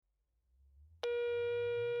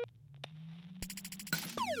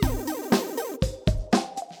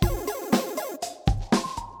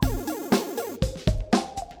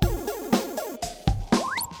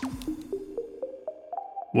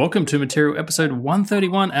Welcome to Material episode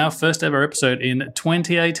 131, our first ever episode in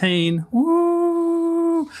 2018.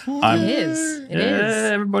 Woo! It is.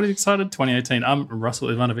 Everybody's excited. 2018. I'm Russell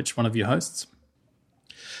Ivanovich, one of your hosts.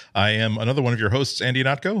 I am another one of your hosts, Andy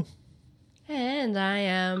Notko. And I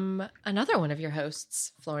am another one of your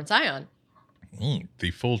hosts, Florence Ion. The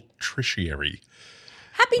full tertiary.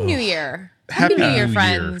 Happy New Year. Happy New Year, New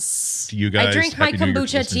friends. To you guys. I drink my Happy New Year to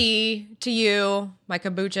kombucha listeners. tea to you. My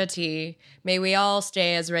kombucha tea. May we all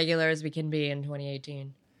stay as regular as we can be in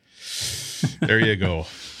 2018. There you go.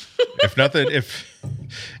 If nothing,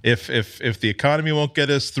 if the economy won't get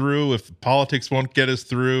us through, if politics won't get us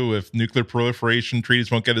through, if nuclear proliferation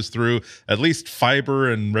treaties won't get us through, at least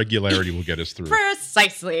fiber and regularity will get us through.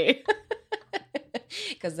 Precisely.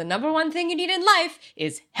 Because the number one thing you need in life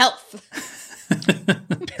is health.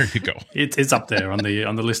 There you go. It's up there on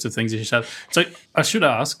the list of things you should have. So I should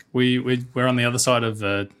ask, we're on the other side of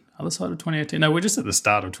 2018. No, we're just at the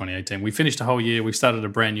start of 2018. We finished a whole year. We've started a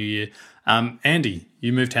brand new year. Andy,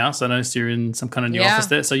 you moved house. I noticed you're in some kind of new office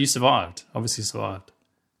there. So you survived. Obviously survived.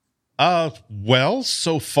 Well,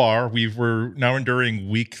 so far we're now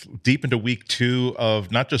enduring deep into week 2 of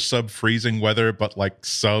not just sub-freezing weather, but like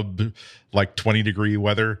 20 degree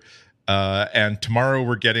weather. And tomorrow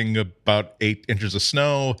we're getting about 8 inches of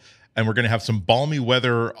snow, and we're going to have some balmy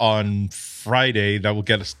weather on Friday that will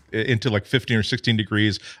get us into like 15 or 16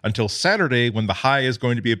 degrees until Saturday, when the high is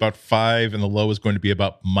going to be about 5 and the low is going to be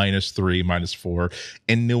about -3, -4.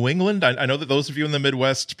 In New England, I know that those of you in the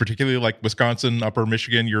Midwest, particularly like Wisconsin, Upper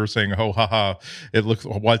Michigan, you're saying, "Oh, haha, it looks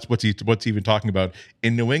what's he even talking about?"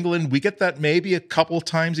 In New England, we get that maybe a couple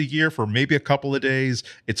times a year for maybe a couple of days.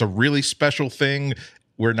 It's a really special thing.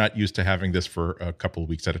 We're not used to having this for a couple of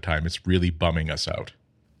weeks at a time. It's really bumming us out.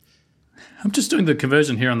 I'm just doing the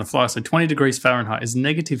conversion here on the fly. So 20 degrees Fahrenheit is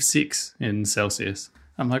 -6 in Celsius.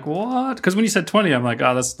 I'm like, what? Because when you said 20, I'm like,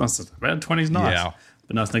 oh, that's bad. 20 is nice. Yeah.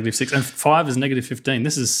 But no, it's -6. And 5 is -15.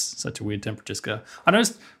 This is such a weird temperature scale. I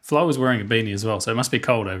noticed Flo was wearing a beanie as well, so it must be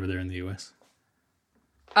cold over there in the US.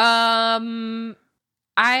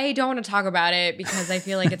 I don't want to talk about it because I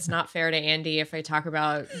feel like it's not fair to Andy if I talk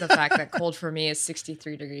about the fact that cold for me is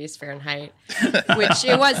 63 degrees Fahrenheit, which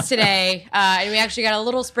it was today. And we actually got a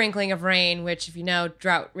little sprinkling of rain, which, if you know,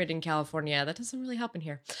 drought-ridden California, that doesn't really help in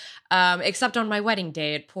here. Except on my wedding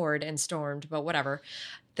day, it poured and stormed, but whatever.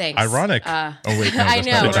 Thanks. Ironic. Oh, wait. No, I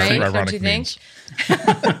know, not right? ironic Don't you means. think?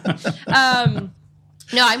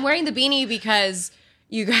 No, I'm wearing the beanie because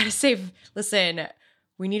you got to save. Listen,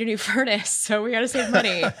 we need a new furnace, so we got to save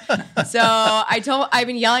money. So I've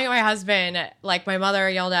been yelling at my husband, like my mother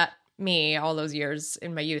yelled at me all those years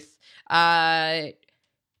in my youth.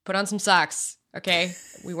 Put on some socks, okay?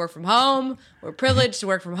 We work from home. We're privileged to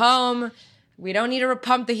work from home. We don't need to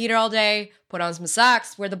pump the heater all day. Put on some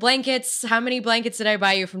socks. Wear the blankets. How many blankets did I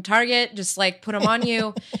buy you from Target? Just like put them on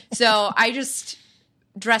you. So I just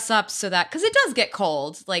dress up so that, because it does get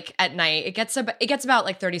cold like at night. It gets about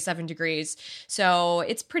like 37 degrees. So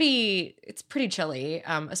it's pretty chilly,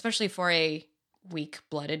 especially for a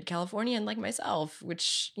weak-blooded Californian like myself,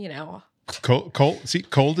 which, you know. Cold. See,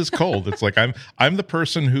 cold is cold. It's like I'm the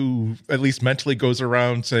person who at least mentally goes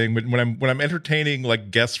around saying when I'm entertaining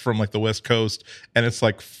like guests from like the West Coast and it's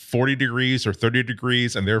like 40 degrees or 30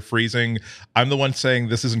 degrees and they're freezing, I'm the one saying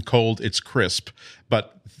this isn't cold, it's crisp.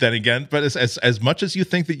 But then again, as much as you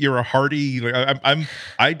think that you're a hardy, like,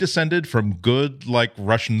 I descended from good like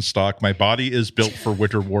Russian stock. My body is built for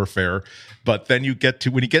winter warfare. But then when you get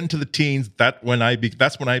into the teens, that's when I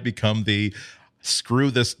become the screw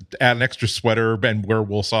this, add an extra sweater and wear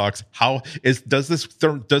wool socks. Does this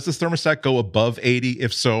thermostat go above 80?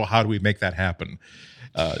 If so, how do we make that happen?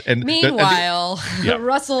 Meanwhile,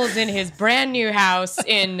 Russell's in his brand new house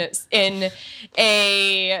in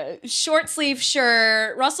a short sleeve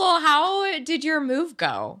shirt. Russell, how did your move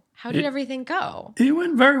go? How did everything go? It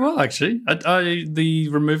went very well, actually. The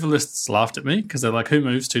removalists laughed at me because they're like, who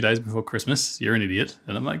moves 2 days before Christmas? You're an idiot.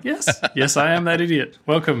 And I'm like, yes, I am that idiot.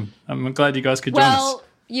 Welcome. I'm glad you guys could join us. Well,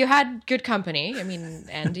 you had good company. I mean,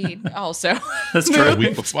 Andy also. That's true. I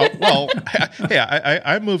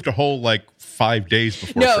moved a whole like 5 days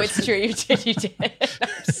before Christmas. It's true. You did.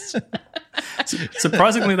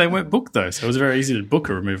 Surprisingly, they weren't booked, though, so it was very easy to book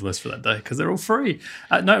a removalist for that day because they're all free.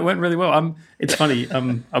 No, it went really well. It's funny.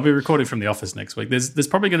 I'll be recording from the office next week. There's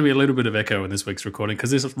probably going to be a little bit of echo in this week's recording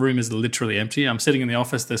because this room is literally empty. I'm sitting in the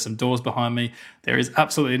office. There's some doors behind me. There is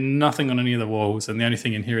absolutely nothing on any of the walls, and the only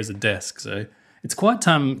thing in here is a desk. So it's quite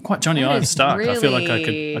Johnny Ive Stark. Really? I feel like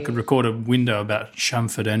I could record a window about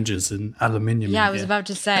chamfered edges and aluminium. Yeah, I was about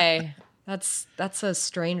to say that's a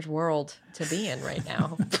strange world to be in right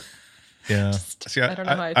now. Yeah. See, I don't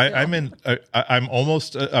know how I feel. I'm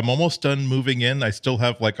almost done moving in. I still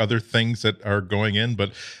have like other things that are going in,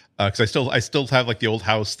 but because I still have like the old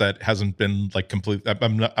house that hasn't been like complete.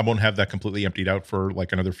 I won't have that completely emptied out for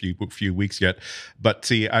like another few weeks yet. But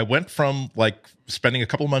see, I went from like spending a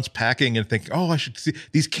couple months packing and thinking, oh, I should see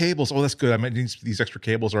these cables. Oh, that's good. I might need these extra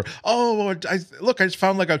cables. Or I just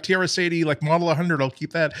found like a TRS-80 like Model 100. I'll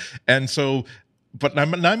keep that. And so. But now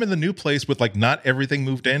I'm in the new place with like not everything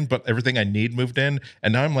moved in, but everything I need moved in.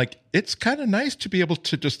 And now I'm like, it's kind of nice to be able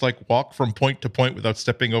to just like walk from point to point without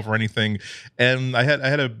stepping over anything. And I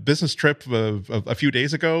had a business trip a few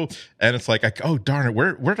days ago, and it's like, oh darn it,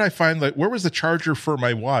 where did I find where was the charger for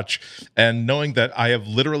my watch? And knowing that I have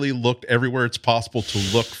literally looked everywhere it's possible to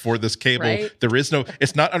look for this cable, right?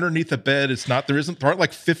 It's not underneath the bed. There aren't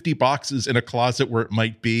like 50 boxes in a closet where it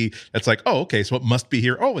might be. It's like, oh, okay, so it must be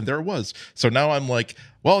here. Oh, and there it was. So now I'm like,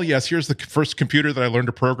 well, yes, here's the first computer that I learned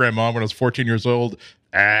to program on when I was 14 years old.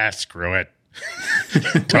 Screw it.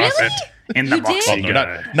 Toss it in the box. Well,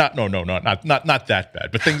 not that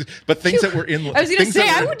bad. But things that were in. I was going to say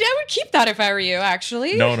I would keep that if I were you.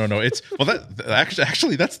 Actually, no. It's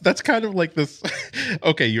actually that's kind of like this.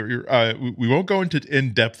 Okay, we won't go into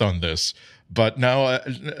in depth on this, but now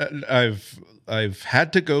I've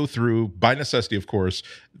had to go through, by necessity, of course,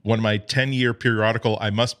 one of my 10-year periodical. I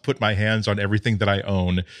must put my hands on everything that I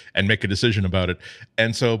own and make a decision about it.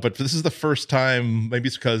 And so, but this is the first time, maybe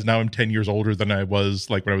it's because now I'm 10 years older than I was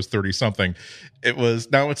like when I was 30 something.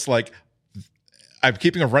 It's like I'm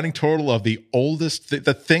keeping a running total of the oldest,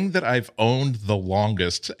 the thing that I've owned the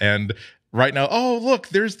longest. And right now, oh, look,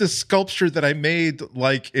 there's this sculpture that I made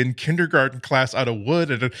like in kindergarten class out of wood,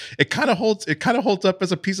 and it kind of holds up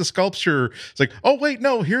as a piece of sculpture. It's like, oh wait,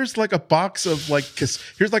 no, here's like a box of like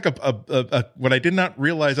here's like a what I did not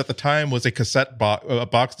realize at the time was a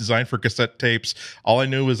box designed for cassette tapes. All I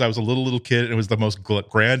knew was I was a little kid, and it was the most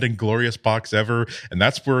grand and glorious box ever, and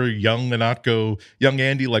that's where young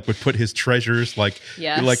Andy like would put his treasures, like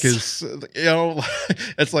his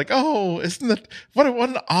it's like, oh, isn't that what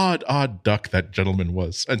an odd duck that gentleman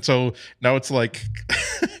was. And so now it's like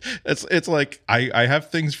it's like I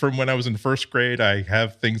have things from when I was in first grade. I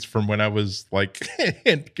have things from when I was like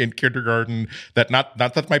in kindergarten that not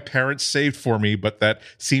that my parents saved for me, but that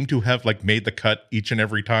seem to have like made the cut each and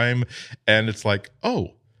every time. And it's like,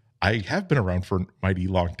 oh, I have been around for a mighty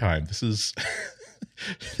long time. This is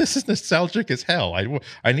this is nostalgic as hell.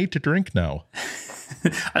 I need to drink now.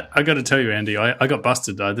 I got to tell you, Andy, I got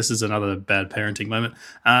busted. This is another bad parenting moment.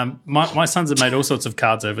 My sons have made all sorts of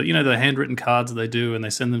cards over. You know, the handwritten cards that they do, and they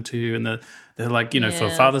send them to you, and they're like, for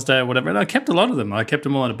Father's Day or whatever. And I kept a lot of them. I kept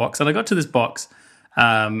them all in a box. And I got to this box,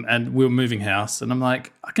 and we were moving house, and I'm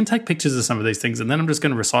like, I can take pictures of some of these things, and then I'm just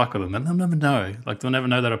going to recycle them, and they'll never know. Like, they'll never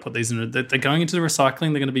know that I put these in. They're going into the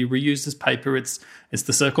recycling. They're going to be reused as paper. It's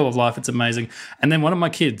the circle of life. It's amazing. And then one of my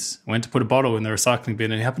kids went to put a bottle in the recycling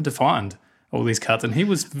bin, and he happened to find all these cards, and he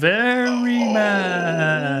was very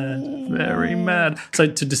mad. So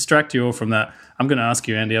to distract you all from that, I'm going to ask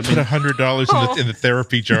you, Andy. Put $100 in the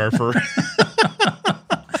therapy jar for.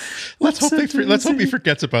 Let's hope he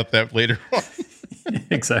forgets about that later on.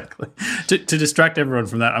 Exactly. To distract everyone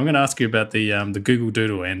from that, I'm going to ask you about the Google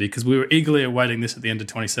Doodle, Andy, because we were eagerly awaiting this at the end of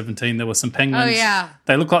 2017. There were some penguins. Oh, yeah.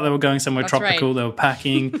 They looked like they were going somewhere tropical. Right. They were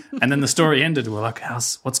packing, and then the story ended. We're like,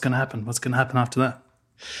 what's going to happen? What's going to happen after that?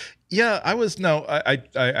 Yeah, I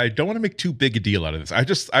don't want to make too big a deal out of this. I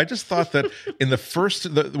just thought that in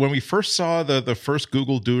when we first saw the first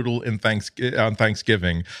Google Doodle on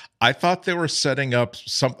Thanksgiving, I thought they were setting up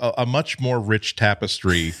a much more rich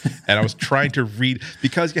tapestry, and I was trying to read,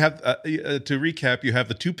 because you have to recap, you have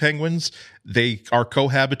the two penguins. They are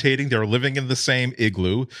cohabitating. They're living in the same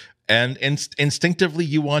igloo. And instinctively,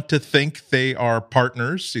 you want to think they are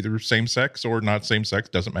partners, either same sex or not same sex,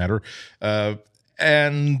 doesn't matter.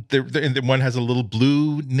 And one has a little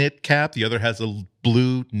blue knit cap, the other has a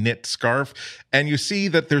blue knit scarf, and you see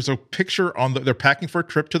that there's a picture they're packing for a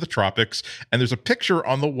trip to the tropics, and there's a picture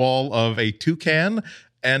on the wall of a toucan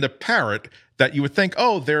and a parrot that you would think,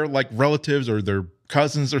 oh, they're like relatives or they're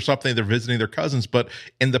cousins or something. They're visiting their cousins, but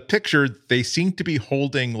in the picture, they seem to be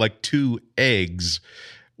holding like two eggs,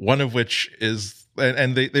 one of which is.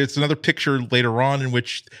 And there's another picture later on in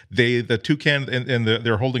which the toucan and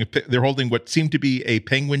they're holding what seemed to be a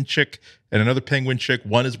penguin chick and another penguin chick.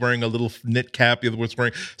 One is wearing a little knit cap, the other one's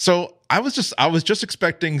wearing. So I was just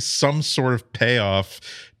expecting some sort of payoff,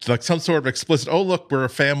 like some sort of explicit, oh look, we're a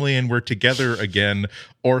family and we're together again,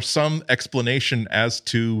 or some explanation as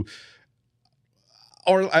to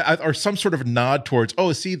or some sort of nod towards,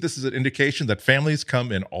 oh, see, this is an indication that families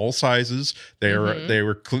come in all sizes. They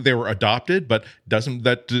were adopted, but doesn't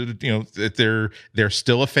that that they're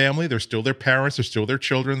still a family. They're still their parents. They're still their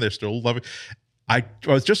children. They're still loving. I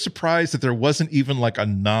was just surprised that there wasn't even like a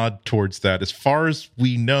nod towards that. As far as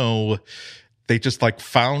we know, they just like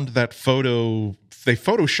found that photo. They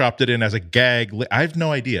photoshopped it in as a gag. I have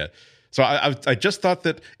no idea. So I just thought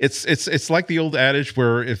that it's like the old adage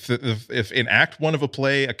where if in Act 1 of a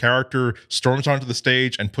play a character storms onto the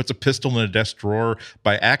stage and puts a pistol in a desk drawer,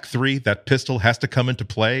 by Act 3 that pistol has to come into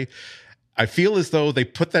play. I feel as though they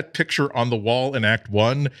put that picture on the wall in Act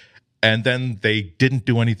 1 and then they didn't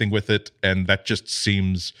do anything with it, and that just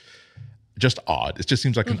seems just odd. It just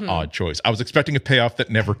seems like an odd choice. I was expecting a payoff that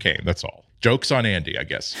never came. That's all. Joke's on Andy, I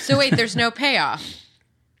guess. So wait, there's no payoff.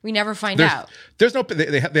 We never find out. There's no.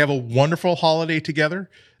 They have a wonderful holiday together.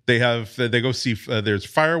 They go see. There's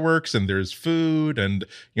fireworks and there's food, and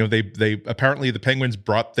they apparently the penguins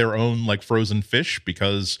brought their own like frozen fish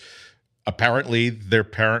because apparently their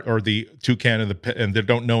parent or the toucan and they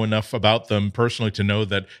don't know enough about them personally to know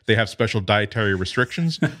that they have special dietary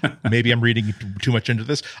restrictions. Maybe I'm reading too much into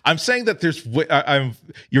this. I'm saying that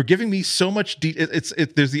you're giving me so much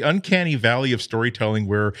there's the uncanny valley of storytelling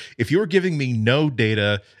where if you were giving me no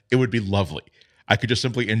data, it would be lovely. I could just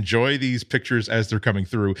simply enjoy these pictures as they're coming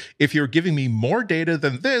through. If you're giving me more data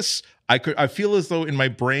than this, I feel as though in my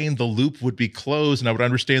brain the loop would be closed and I would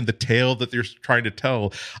understand the tale that they're trying to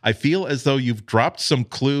tell. I feel as though you've dropped some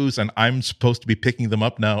clues and I'm supposed to be picking them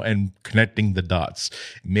up now and connecting the dots.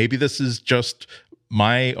 Maybe this is just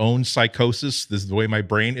my own psychosis. This is the way my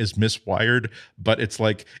brain is miswired, but it's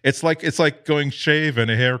like going shave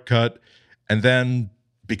and a haircut, and then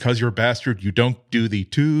because you're a bastard, you don't do the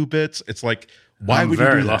 2 bits. It's like, why would you do that?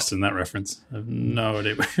 I'm very lost in that reference. I have no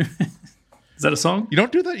idea. Is that a song? You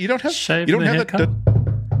don't do that. You don't have shave. You don't and have that.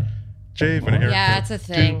 Shave and a haircut. Yeah, it's a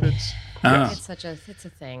thing. Yes. It's a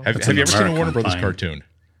thing. Have you ever seen a Warner Brothers cartoon?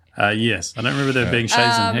 Yes. I don't remember there being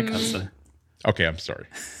shaves and haircuts though. Okay, I'm sorry.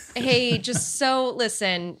 Hey, just so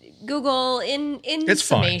listen, Google in It's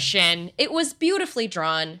summation, it was beautifully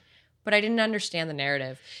drawn, but I didn't understand the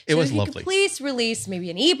narrative. It was if you lovely. could please release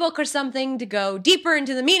maybe an ebook or something to go deeper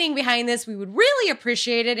into the meaning behind this, we would really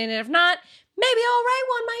appreciate it. And if not, maybe I'll write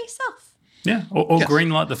one myself. Yeah, or Yes.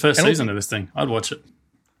 greenlight the first season of this thing. I'd watch it.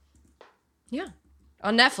 Yeah.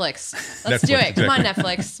 On Netflix. Let's do it. Come on,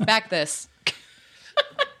 Netflix. Back this.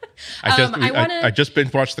 I just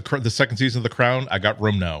binge watched the second season of The Crown. I got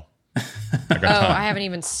room now. I got time. I haven't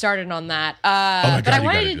even started on that. my God, but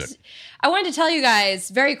I wanted to tell you guys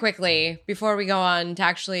very quickly before we go on to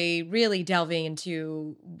actually really delving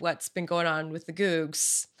into what's been going on with the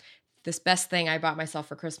Googs. This best thing I bought myself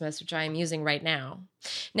for Christmas, which I am using right now.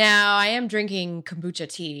 Now, I am drinking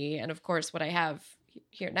kombucha tea, and of course, what I have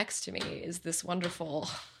here next to me is this wonderful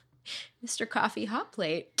Mr. Coffee hot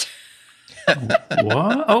plate.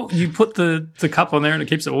 What? Oh, you put the cup on there and it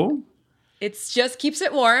keeps it warm? It just keeps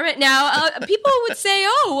it warm. Now, people would say,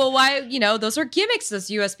 oh, well, why, those are gimmicks, those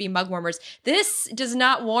USB mug warmers. This does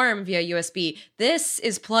not warm via USB. This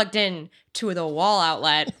is plugged in to the wall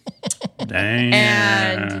outlet. Damn.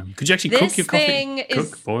 And could you actually cook your coffee?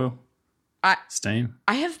 Boil? Steam?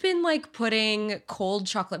 I have been putting cold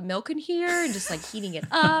chocolate milk in here and just heating it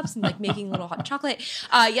up and making little hot chocolate.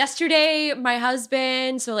 Yesterday, my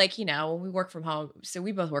husband, so we work from home, so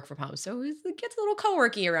we both work from home, so it gets a little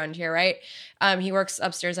co-worky around here, right? He works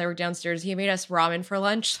upstairs, I work downstairs. He made us ramen for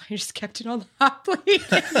lunch, so I just kept it on the hot plate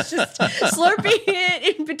and just slurping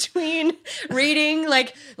it in between reading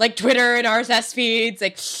like Twitter and RSS feeds,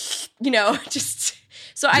 just.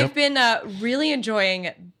 So Yep. I've been really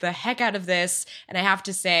enjoying the heck out of this. And I have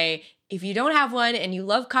to say, if you don't have one and you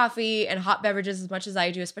love coffee and hot beverages as much as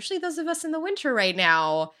I do, especially those of us in the winter right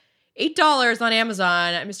now, $8 on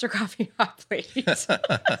Amazon at Mr. Coffee Hot Plate.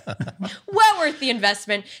 Well worth the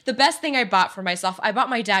investment. The best thing I bought for myself, I bought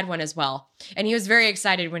my dad one as well. And he was very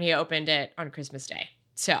excited when he opened it on Christmas Day.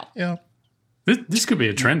 So Yeah. This could be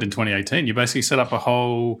a trend in 2018. You basically set up a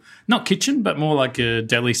whole, not kitchen, but more like a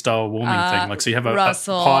deli style warming thing. So you have a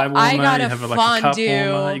pie warmer, I got you a have a cup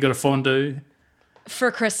fondue. warmer, you got a fondue.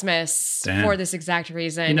 For Christmas, Damn. for this exact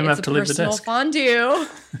reason. You never It's have to a leave the personal desk. fondue.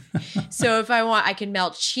 So if I want, I can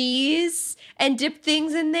melt cheese and dip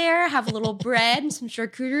things in there, have a little bread and some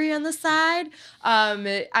charcuterie on the side.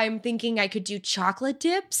 I'm thinking I could do chocolate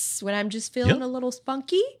dips when I'm just feeling a little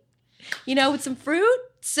spunky, with some fruit.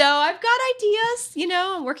 So I've got ideas,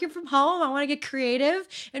 I'm working from home. I want to get creative.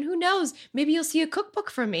 And who knows, maybe you'll see a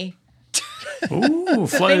cookbook from me. Ooh,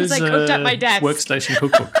 Flo's I cooked at my desk. workstation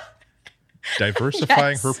cookbook.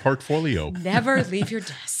 Diversifying Yes. her portfolio. Never leave your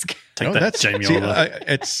desk. Take that, Jamie Oliver.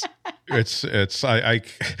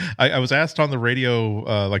 I was asked on the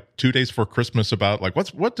radio like 2 days before Christmas about like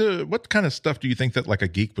what kind of stuff do you think that like a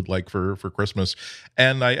geek would like for Christmas,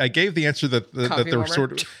 and I gave the answer that there were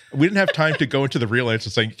sort of, we didn't have time to go into the real answer,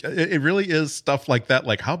 saying it really is stuff like that.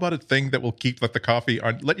 Like, how about a thing that will keep like the coffee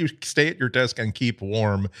on, let you stay at your desk and keep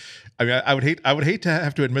warm. I mean, I would hate to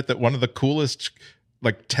have to admit that one of the coolest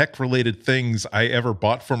like tech related things I ever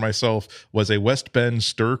bought for myself was a West Bend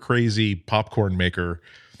Stir Crazy popcorn maker.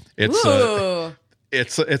 It's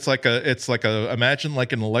like a imagine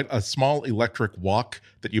like a small electric wok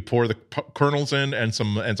that you pour the kernels in and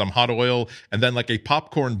some hot oil, and then like a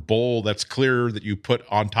popcorn bowl that's clear that you put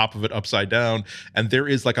on top of it upside down, and there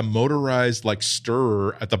is like a motorized like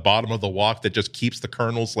stirrer at the bottom of the wok that just keeps the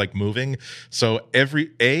kernels like moving. So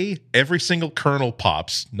every single kernel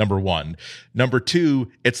pops, number one. Number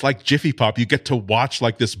two, it's like Jiffy Pop. You get to watch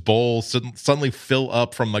like this bowl suddenly fill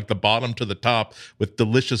up from like the bottom to the top with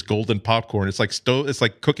delicious golden popcorn. It's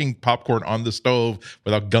like cooking popcorn on the stove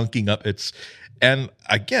without gunking up. And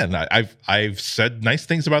again, I've said nice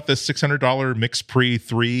things about this $600 MixPre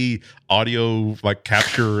 3 audio like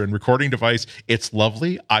capture and recording device. It's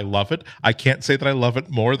lovely. I love it. I can't say that I love it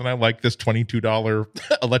more than I like this $22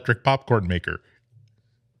 electric popcorn maker.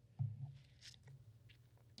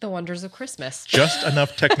 The wonders of Christmas. Just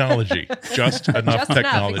enough technology. Just enough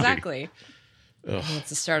technology. Exactly. Let's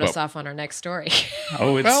just start us off on our next story.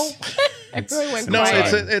 Oh, it's I really went no,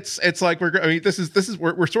 quiet. it's like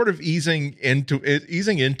we're sort of easing into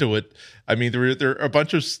it. I mean, there's a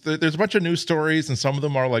bunch of new stories, and some of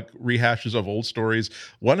them are like rehashes of old stories.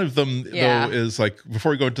 One of them though is like,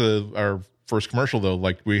 before we go into our first commercial though,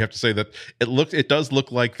 like we have to say that it does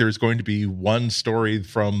look like there's going to be one story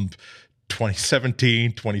from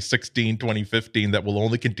 2017, 2016, 2015 that will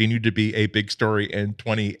only continue to be a big story in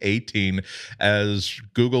 2018 as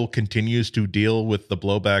Google continues to deal with the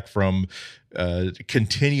blowback from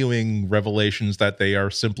continuing revelations that they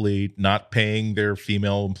are simply not paying their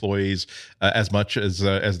female employees as much as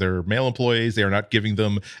their male employees. They are not giving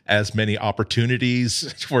them as many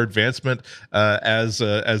opportunities for advancement as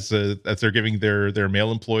they're giving their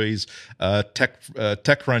male employees.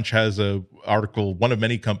 TechCrunch has a article, one of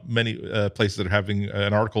many places that are having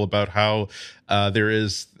an article about how there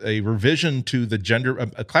is a revision to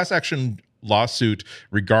the a class action lawsuit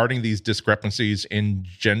regarding these discrepancies in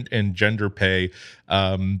gender pay.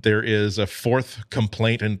 There is a fourth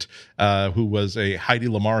complainant who was a Heidi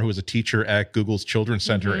Lamar, who was a teacher at Google's Children's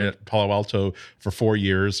Center at Palo Alto for 4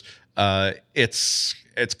 years.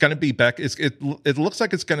 It's going to be back. It looks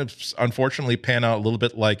like it's going to unfortunately pan out a little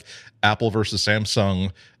bit like Apple versus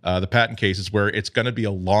Samsung, the patent cases, where it's going to be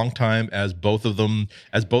a long time as both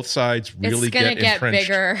sides really get entrenched.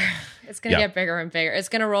 Bigger. It's going to get bigger and bigger. It's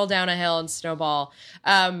going to roll down a hill and snowball.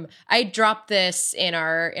 I dropped this in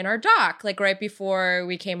our doc, like right before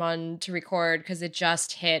we came on to record, because it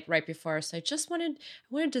just hit right before. So I just wanted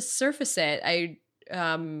to surface it. I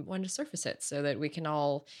wanted to surface it so that we can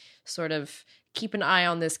all sort of keep an eye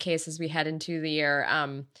on this case as we head into the year.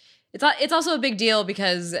 It's also a big deal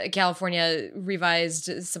because California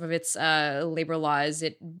revised some of its labor laws.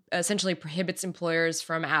 It essentially prohibits employers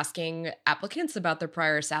from asking applicants about their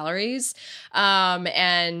prior salaries.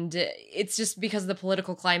 And it's just because of the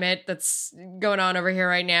political climate that's going on over here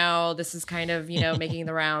right now. This is kind of, making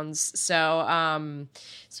the rounds. So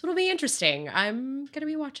it'll be interesting. I'm going to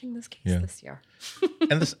be watching this case this year.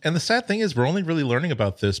 and the sad thing is we're only really learning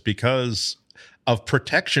about this because of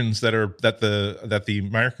protections that the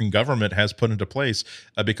American government has put into place,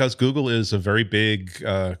 because Google is a very big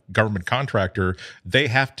government contractor. They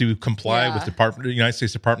have to comply with the United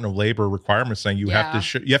States Department of Labor requirements, saying you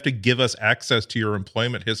have to give us access to your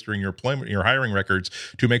employment history and your hiring records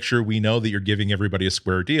to make sure we know that you're giving everybody a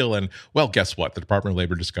square deal. And well, guess what? The Department of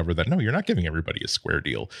Labor discovered that no, you're not giving everybody a square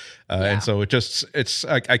deal. And so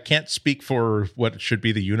I can't speak for what should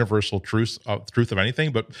be the universal truth of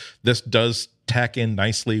anything, but this does tack in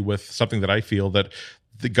nicely with something that I feel that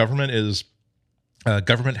the government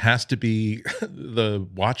has to be the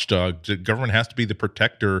watchdog. The government has to be the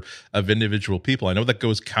protector of individual people. I know that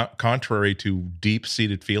goes contrary to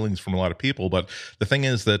deep-seated feelings from a lot of people, but the thing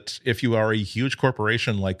is that if you are a huge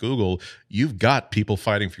corporation like Google, you've got people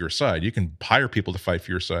fighting for your side. You can hire people to fight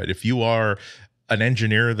for your side. If you are an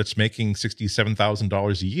engineer that's making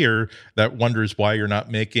 $67,000 a year that wonders why you're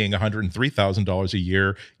not making $103,000 a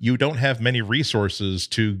year, you don't have many resources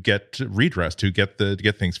to get redress, to get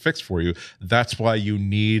things fixed for you. That's why you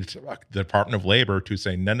need the Department of Labor to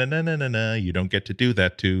say, no, you don't get to do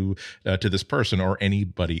that to this person or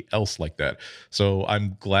anybody else like that. So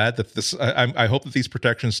I'm glad that I hope that these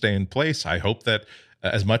protections stay in place. I hope that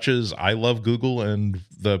as much as I love Google and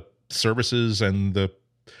the services and the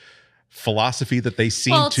philosophy that they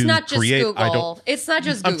seem Well, it's to not just create, Google. It's not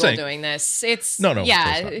just I'm Google saying- doing this. It's No, of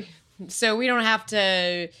yeah. course So we don't have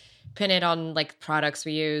to pin it on like products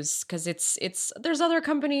we use because it's there's other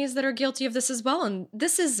companies that are guilty of this as well, and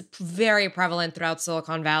this is very prevalent throughout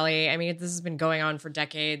Silicon Valley. I mean, this has been going on for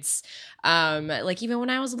decades. Like even when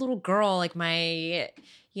I was a little girl, like I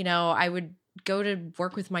would go to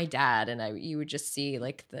work with my dad, and you would just see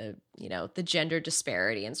like the gender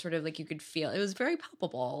disparity, and sort of like you could feel it was very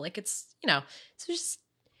palpable. Like it's so just.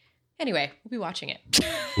 Anyway, we'll be watching it.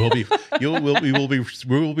 we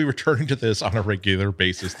will be returning to this on a regular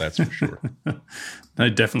basis. That's for sure. No,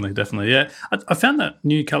 definitely. Yeah. I found that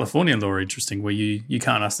new California law interesting where you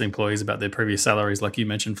can't ask the employees about their previous salaries, like you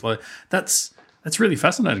mentioned, Flo. That's really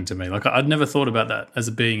fascinating to me. Like I'd never thought about that as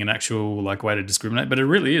being an actual like way to discriminate, but it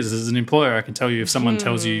really is. As an employer, I can tell you if someone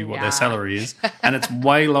tells you what their salary is and it's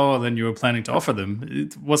way lower than you were planning to offer them,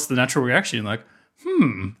 what's the natural reaction? Like,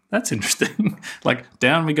 that's interesting. Like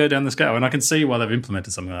down we go down the scale, and I can see why they've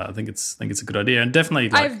implemented something like that. I think it's a good idea, and definitely.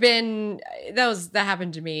 Like, that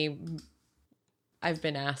happened to me. I've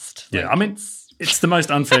been asked. Yeah, I mean, it's the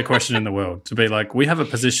most unfair question in the world to be like, we have a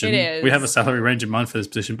position, we have a salary range in mind for this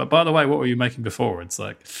position, but by the way, what were you making before? It's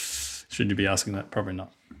like, shouldn't you be asking that? Probably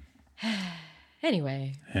not.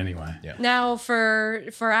 Anyway. Yeah. Now for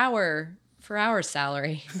our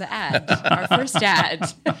salary, the ad, our first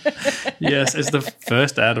ad. Yes, it's the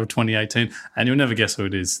first ad of 2018, and you'll never guess who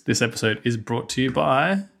it is. This episode is brought to you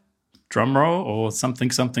by drumroll or something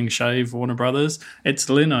shave Warner Brothers. It's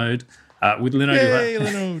Linode. With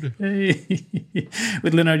Linode,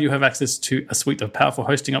 with Linode, you have access to a suite of powerful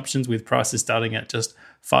hosting options with prices starting at just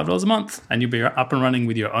 $5 a month, and you'll be up and running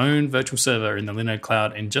with your own virtual server in the Linode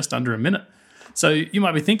cloud in just under a minute. So you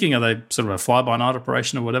might be thinking, are they sort of a fly-by-night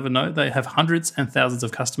operation or whatever? No, they have hundreds and thousands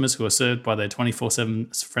of customers who are served by their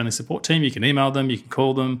 24/7 friendly support team. You can email them, you can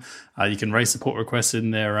call them, you can raise support requests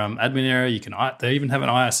in their admin area. They even have an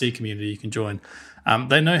IRC community you can join.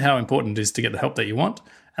 They know how important it is to get the help that you want.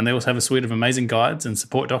 And they also have a suite of amazing guides and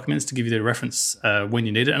support documents to give you the reference when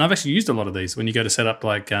you need it. And I've actually used a lot of these when you go to set up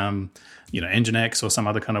like, Nginx or some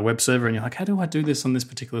other kind of web server. And you're like, how do I do this on this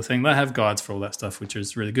particular thing? They have guides for all that stuff, which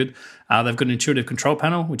is really good. They've got an intuitive control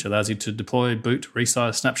panel, which allows you to deploy, boot,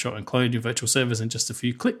 resize, snapshot, and clone your virtual servers in just a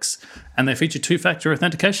few clicks. And they feature two-factor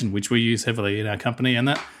authentication, which we use heavily in our company. And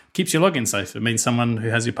that keeps your login safe. It means someone who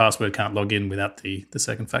has your password can't log in without the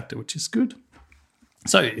second factor, which is good.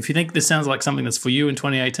 So if you think this sounds like something that's for you in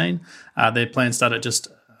 2018, their plans start at 1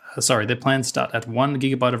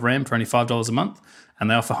 gigabyte of RAM for only $5 a month, and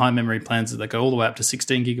they offer high memory plans that go all the way up to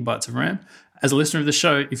 16 gigabytes of RAM. As a listener of the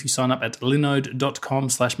show, if you sign up at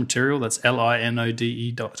linode.com/material, that's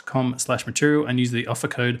linode.com/material, and use the offer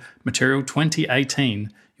code material2018,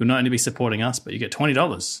 you'll not only be supporting us, but you get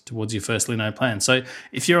 $20 towards your first Linode plan. So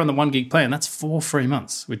if you're on the 1 gig plan, that's 4 free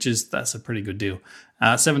months, that's a pretty good deal.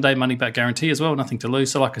 7-day money-back guarantee as well, nothing to lose.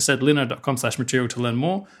 So like I said, linode.com/material to learn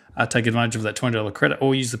more. Take advantage of that $20 credit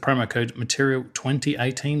or use the promo code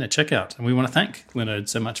material2018 at checkout. And we want to thank Linode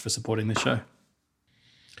so much for supporting this show.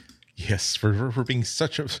 Yes, for being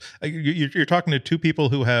such a... You're talking to two people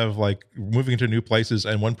who have, like, moving into new places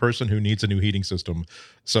and one person who needs a new heating system.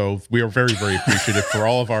 So we are very, very appreciative for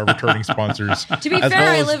all of our returning sponsors. To be fair,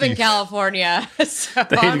 I live in California, so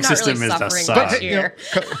the heating I'm not system really is suffering the much suck. here.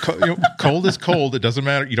 Cold is cold. It doesn't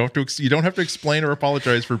matter. You don't have to explain or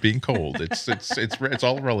apologize for being cold. It's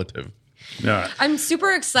all relative. Yeah. I'm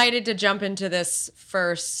super excited to jump into this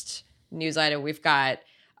first news item we've got.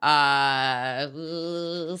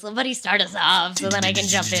 Somebody start us off so then I can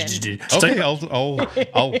jump in. Okay, I'll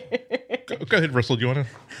go ahead, Russell. Do you want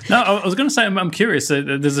to? No, I was going to say I'm curious.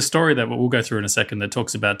 There's a story that we'll go through in a second that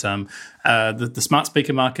talks about the smart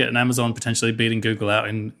speaker market and Amazon potentially beating Google out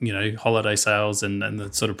in holiday sales and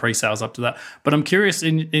the sort of pre-sales up to that. But I'm curious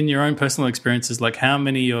in your own personal experiences, like how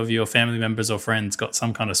many of your family members or friends got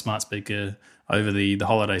some kind of smart speaker over the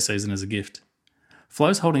holiday season as a gift?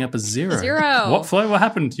 Flo's holding up a zero. What, Flo? What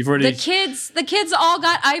happened? You've already... The kids all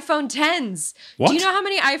got iPhone 10s. What? Do you know how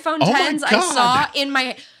many iPhone 10s I saw in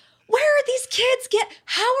my... Where are these kids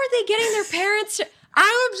How are they getting their parents to...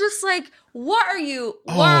 I was just like, what are you...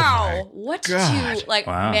 Wow. What did you... Like,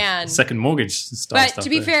 wow. Man. Second mortgage style But stuff to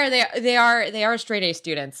be there. fair, they are straight A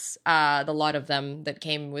students. The lot of them that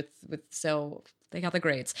came with so... They got the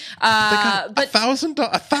grades. They got but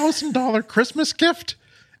 $1,000 Christmas gift?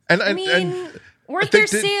 Weren't there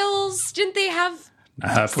sales? Didn't they have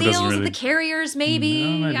sales at the carriers? Maybe.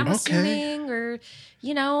 No, maybe. I'm assuming, or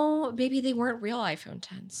maybe they weren't real iPhone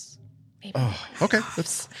 10s. Maybe. Oh, okay,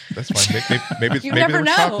 that's fine. Maybe You maybe never there was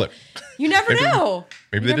know. chocolate. You never know.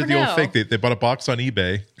 Maybe You they did the never old know. fake. They bought a box on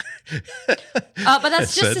eBay. But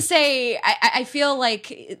that's just said- to say, I feel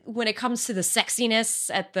like when it comes to the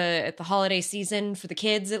sexiness at the holiday season for the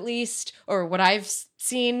kids, at least, or what I've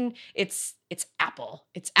seen, it's Apple.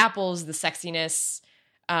 It's Apple's the sexiness.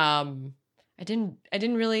 I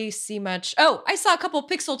didn't really see much. Oh, I saw a couple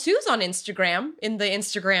Pixel 2s on Instagram in the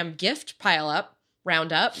Instagram gift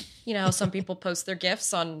roundup. You know how some people post their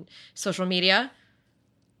gifts on social media.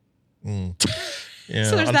 Yeah,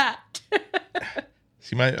 So there's that.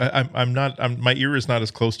 See, my ear is not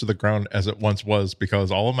as close to the ground as it once was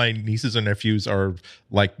because all of my nieces and nephews are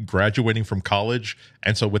like graduating from college,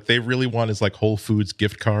 and so what they really want is like Whole Foods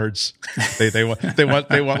gift cards. they want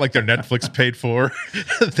like their Netflix paid for.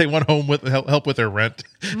 They want home with help with their rent.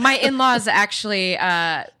 My in-laws actually,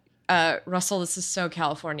 Russell, this is so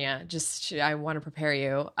California. Just, I want to prepare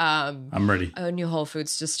you. I'm ready. A new Whole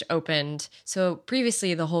Foods just opened. So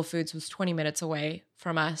previously the Whole Foods was 20 minutes away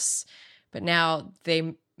from us, but now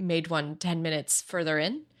they made one 10 minutes further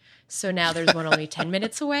in. So now there's one only 10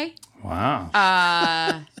 minutes away. Wow.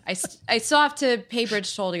 I still have to pay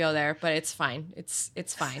bridge toll to go there, but it's fine.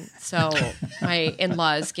 It's fine. So my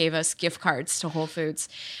in-laws gave us gift cards to Whole Foods,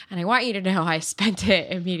 and I want you to know I spent it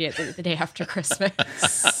immediately the day after Christmas.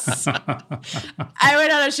 I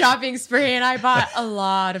went on a shopping spree and I bought a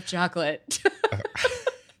lot of chocolate. I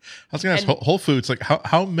was going to ask Whole Foods, like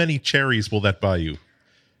how many cherries will that buy you?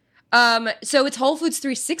 So it's Whole Foods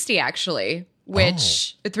 360 actually,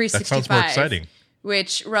 which 365. That sounds more exciting.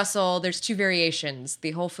 Which, Russell, there's two variations.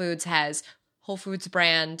 The Whole Foods has Whole Foods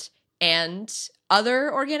brand and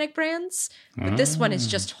other organic brands, but this one is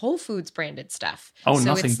just Whole Foods branded stuff. Oh, so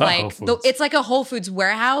nothing it's but like Whole Foods. it's like a Whole Foods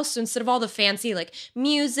warehouse. So instead of all the fancy like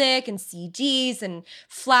music and CDs and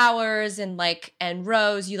flowers and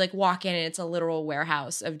rows, you like walk in and it's a literal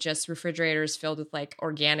warehouse of just refrigerators filled with like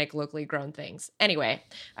organic, locally grown things. Anyway,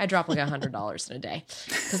 I drop like $100 in a day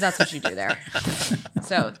because that's what you do there.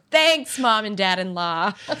 So thanks, mom and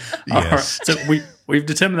dad-in-law. All right. So we've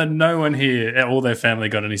determined that no one here, all their family,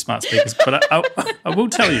 got any smart speakers. But I will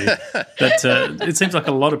tell you that it seems like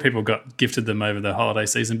a lot of people got gifted them over the holiday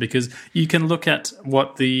season because you can look at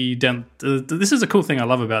what this is a cool thing I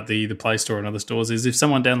love about the Play Store and other stores is if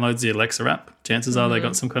someone downloads the Alexa app, chances are they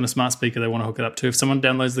got some kind of smart speaker they want to hook it up to. If someone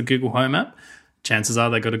downloads the Google Home app, chances are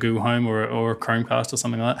they got a Google Home or a Chromecast or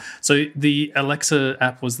something like that. So the Alexa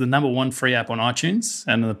app was the number one free app on iTunes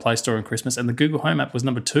and in the Play Store on Christmas, and the Google Home app was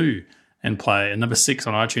number 2 in Play and number 6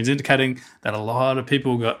 on iTunes, indicating that a lot of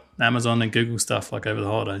people got Amazon and Google stuff like over the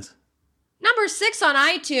holidays. Number 6 on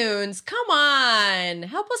iTunes. Come on.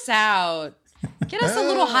 Help us out. Get us a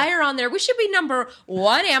little higher on there. We should be number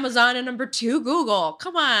 1 Amazon and number 2 Google.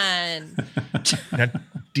 Come on. Now,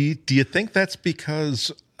 do you think that's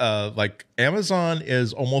because like Amazon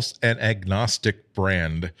is almost an agnostic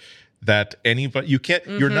brand that anybody you're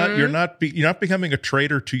not becoming a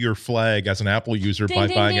traitor to your flag as an Apple user by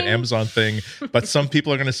buying an Amazon thing, but some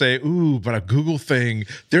people are going to say, "Ooh, but a Google thing,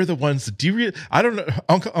 they're the ones that I don't know,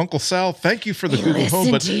 Uncle Sal, thank you for the Google Home,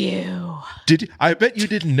 but I bet you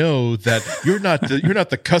didn't know that you're not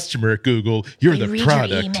the customer at Google, you're the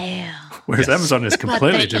product." Whereas Amazon is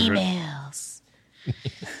completely different. Emails.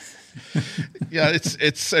 Yeah,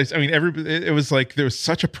 it's. I mean, it was like there was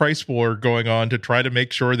such a price war going on to try to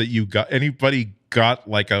make sure that anybody got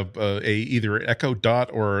like a either Echo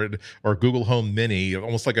Dot or Google Home Mini,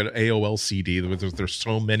 almost like an AOL CD. There's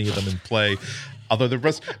so many of them in play. Although the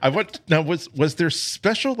rest, was there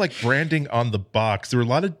special like branding on the box? There were a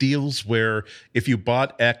lot of deals where if you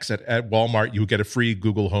bought X at Walmart, you would get a free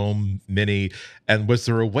Google Home Mini. And was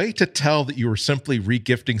there a way to tell that you were simply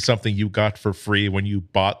regifting something you got for free when you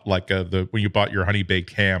bought when you bought your honey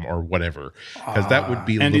baked ham or whatever? Because that would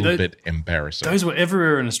be a little bit embarrassing. Those were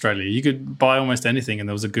everywhere in Australia. You could buy almost anything, and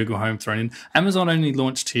there was a Google Home thrown in. Amazon only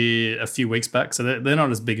launched here a few weeks back, so they're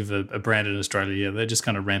not as big of a brand in Australia. Yeah, they're just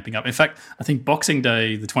kind of ramping up. In fact, I think Boxing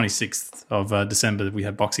Day, the 26th of December, we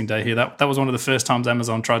had Boxing Day here. That was one of the first times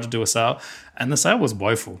Amazon tried to do a sale, and the sale was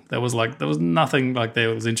woeful. There was nothing like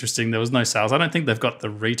there was interesting. There was no sales. I don't think they've got the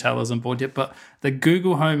retailers on board yet, but the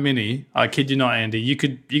Google Home Mini, I kid you not, Andy, you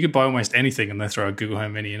could buy almost anything and they throw a Google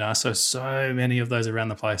Home Mini in. I saw so many of those around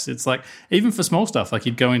the place. It's like, even for small stuff, like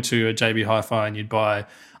you'd go into a JB Hi-Fi and you'd buy,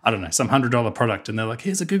 I don't know, some $100 product, and they're like,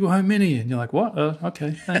 "Here's a Google Home Mini," and you're like, "What? Okay,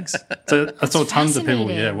 thanks." So I saw tons of people,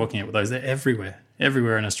 walking out with those. They're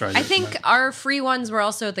everywhere in Australia. I think our free ones were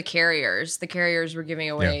also at the carriers. The carriers were giving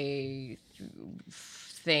away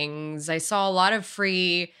things. I saw a lot of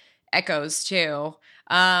free Echoes too.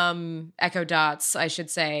 Echo Dots, I should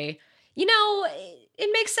say. You know, it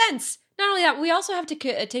makes sense. Not only that, we also have to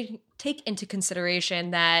take into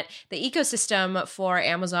consideration that the ecosystem for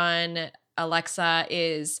Amazon Alexa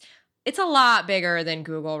it's a lot bigger than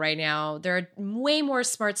Google right now. There are way more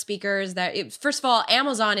smart speakers first of all,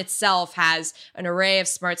 Amazon itself has an array of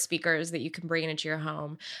smart speakers that you can bring into your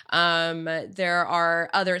home. There are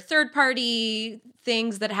other third-party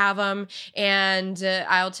things that have them. And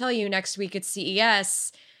I'll tell you, next week at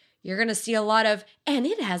CES, you're going to see a lot of, and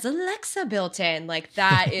it has Alexa built in. Like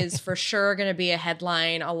that is for sure going to be a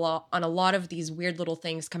headline on a lot of these weird little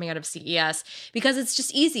things coming out of CES, because it's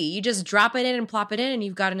just easy. You just drop it in and plop it in and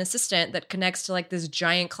you've got an assistant that connects to like this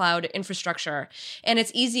giant cloud infrastructure. And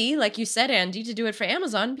it's easy, like you said, Andy, to do it for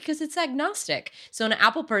Amazon because it's agnostic. So an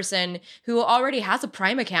Apple person who already has a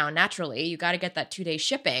Prime account, naturally, you got to get that 2-day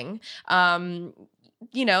shipping.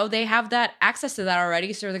 They have that access to that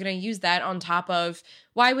already. So they're going to use that on top of,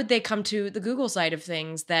 why would they come to the Google side of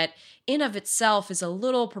things that in of itself is a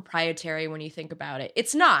little proprietary when you think about it?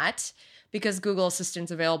 It's not, because Google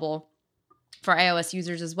Assistant's available for iOS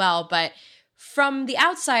users as well. But from the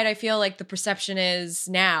outside, I feel like the perception is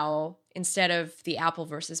now, instead of the Apple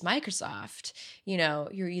versus Microsoft,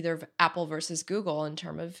 you're either Apple versus Google in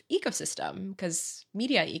terms of ecosystem, because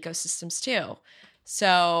media ecosystems too.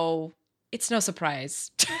 So it's no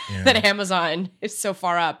surprise that Amazon is so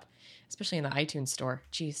far up, especially in the iTunes store.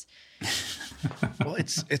 Jeez. Well,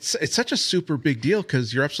 it's such a super big deal,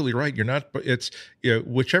 because you're absolutely right.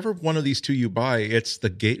 Whichever one of these two you buy, it's the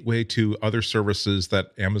gateway to other services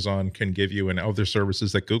that Amazon can give you and other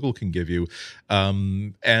services that Google can give you.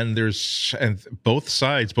 And both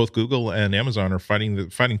sides, both Google and Amazon, are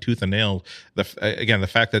fighting tooth and nail. The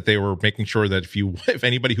fact that they were making sure that if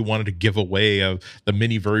anybody who wanted to give away the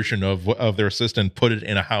mini version of their assistant, put it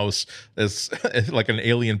in a house as like an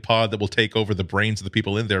alien pod that will take over the brains of the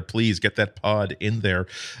people in there, please get that pod in there.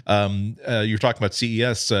 You're talking about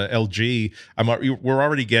CES, LG. We're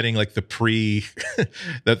already getting like the pre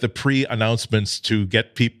announcements to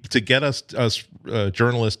get us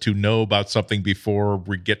journalists to know about something before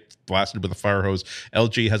we get blasted with a fire hose.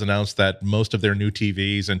 LG has announced that most of their new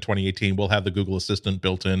TVs in 2018 will have the Google Assistant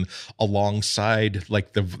built in alongside,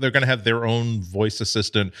 like they're going to have their own voice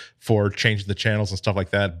assistant for changing the channels and stuff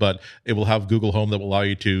like that, but it will have Google Home that will allow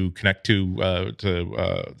you to connect to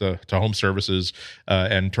home services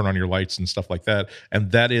and turn on your lights and stuff like that.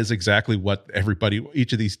 And that is exactly what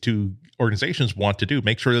each of these two organizations want to do.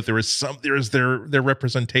 Make sure that there is their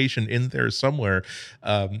representation in there somewhere.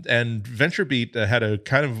 And VentureBeat had a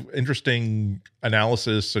kind of interesting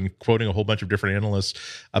analysis, and quoting a whole bunch of different analysts,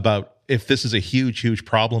 about if this is a huge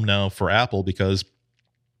problem now for Apple, because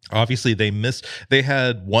obviously they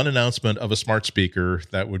had one announcement of a smart speaker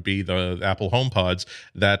that would be the Apple HomePods,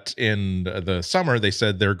 that in the summer they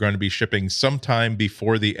said they're going to be shipping sometime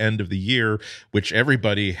before the end of the year, which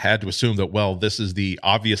everybody had to assume that, well, this is the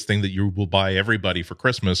obvious thing that you will buy everybody for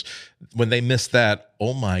Christmas. When they missed that,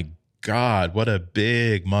 oh my God, what a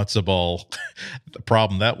big matzo ball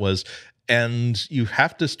problem that was. And you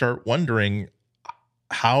have to start wondering,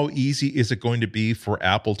 how easy is it going to be for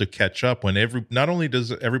Apple to catch up when not only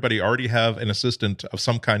does everybody already have an assistant of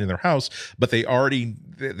some kind in their house, but they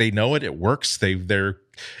know it works.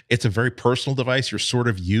 It's a very personal device. You're sort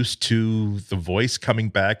of used to the voice coming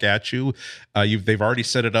back at you. They've already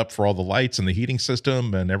set it up for all the lights and the heating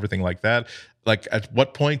system and everything like that. Like, at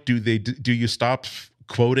what point do you stop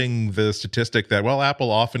quoting the statistic that, well,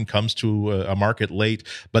 Apple often comes to a market late,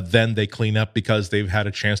 but then they clean up because they've had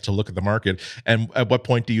a chance to look at the market? And at what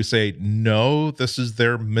point do you say, no,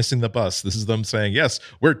 they're missing the bus? This is them saying, yes,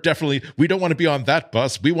 we don't want to be on that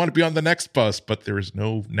bus. We want to be on the next bus, but there is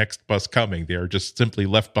no next bus coming. They are just simply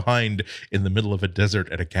left behind in the middle of a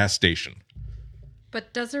desert at a gas station.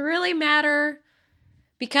 But does it really matter?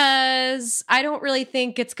 Because I don't really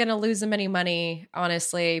think it's going to lose them any money,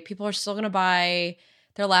 honestly. People are still going to buy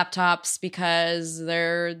their laptops because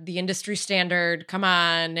they're the industry standard. Come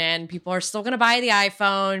on. And people are still going to buy the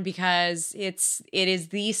iPhone because it is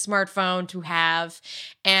the smartphone to have.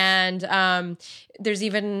 And there's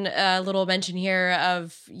even a little mention here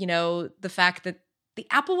of, the fact that the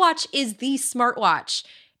Apple Watch is the smartwatch.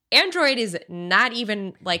 Android is not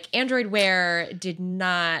even, Android Wear did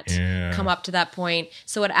not come up to that point.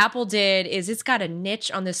 So what Apple did is it's got a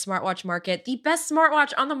niche on this smartwatch market. The best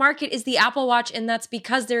smartwatch on the market is the Apple Watch, and that's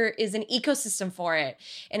because there is an ecosystem for it.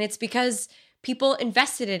 And it's because people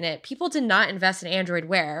invested in it. People did not invest in Android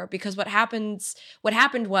Wear because what happened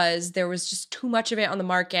was there was just too much of it on the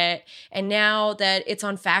market. And now that it's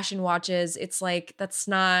on fashion watches, it's like, that's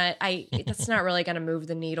not really going to move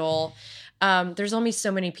the needle. There's only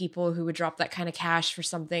so many people who would drop that kind of cash for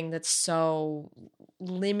something that's so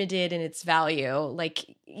limited in its value.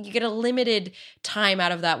 Like, you get a limited time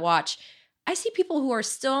out of that watch. I see people who are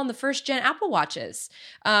still on the first gen Apple watches.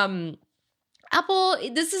 Apple,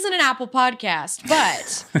 this isn't an Apple podcast,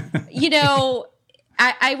 but, you know,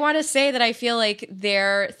 I want to say that I feel like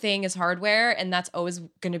their thing is hardware, and that's always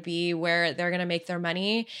going to be where they're going to make their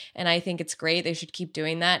money. And I think it's great. They should keep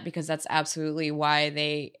doing that because that's absolutely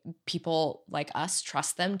why people like us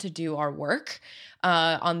trust them to do our work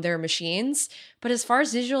on their machines. But as far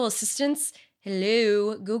as digital assistants,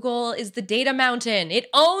 hello, Google is the data mountain. It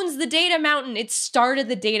owns the data mountain. It started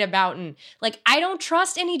the data mountain. Like, I don't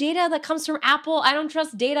trust any data that comes from Apple. I don't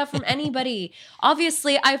trust data from anybody.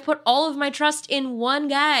 Obviously, I put all of my trust in one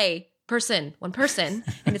person,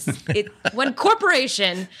 and it's one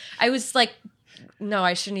corporation. I was like, no,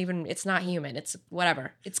 I shouldn't even, it's not human. It's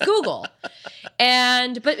whatever. It's Google.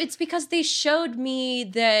 But it's because they showed me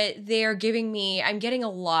that I'm getting a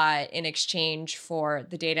lot in exchange for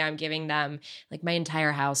the data I'm giving them. Like, my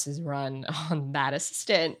entire house is run on that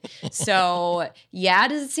assistant. So yeah,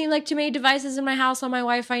 does it seem like too many devices in my house on my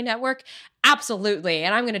Wi-Fi network? Absolutely.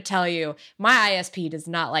 And I'm going to tell you, my ISP does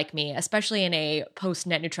not like me, especially in a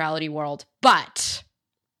post-net neutrality world. But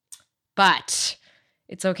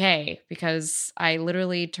it's okay because I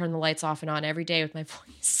literally turn the lights off and on every day with my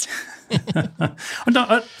voice. No,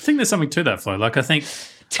 I think there's something to that, Flo. Like, I think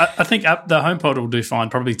the HomePod will do fine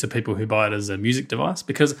probably to people who buy it as a music device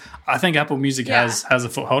because I think Apple Music has a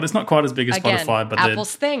foothold. It's not quite as big as Spotify, but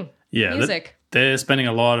Apple's thing. Yeah, music. They're spending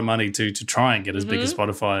a lot of money to try and get as big as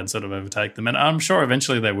Spotify and sort of overtake them. And I'm sure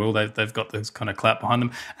eventually they will. They've got this kind of clout behind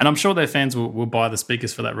them. And I'm sure their fans will buy the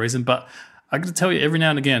speakers for that reason. But I got to tell you, every now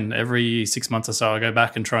and again, every 6 months or so, I go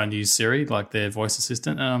back and try and use Siri, like their voice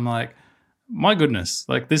assistant, and I'm like, my goodness,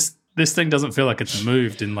 like this thing doesn't feel like it's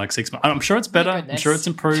moved in like 6 months. I'm sure it's better. I'm sure it's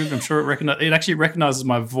improved. I'm sure it actually recognizes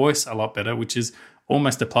my voice a lot better, which is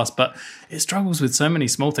almost a plus, but it struggles with so many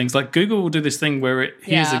small things. Like, Google will do this thing where it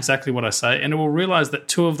hears exactly what I say, and it will realize that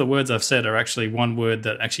two of the words I've said are actually one word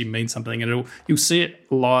that actually means something, and you'll see it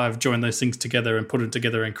live, join those things together and put it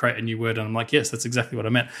together and create a new word. And I'm like, yes, that's exactly what I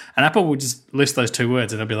meant. And Apple will just list those two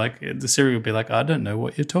words, and the Siri will be like, I don't know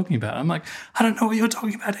what you're talking about. I'm like, I don't know what you're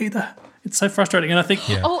talking about either. It's so frustrating. And I think...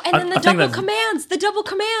 Yeah. Oh, and then the double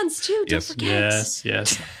commands too. Don't forget.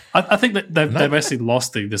 Yes. I think that they've basically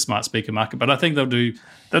lost the smart speaker market, but I think they'll do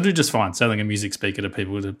just fine selling a music speaker to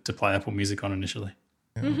people to play Apple Music on initially.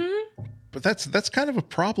 Yeah. Mm-hmm. But that's kind of a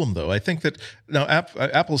problem, though. I think that now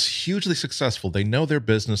Apple's hugely successful. They know their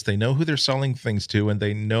business, they know who they're selling things to, and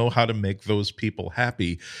they know how to make those people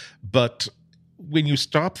happy. But when you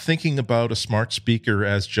stop thinking about a smart speaker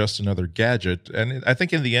as just another gadget, and I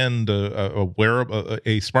think in the end, a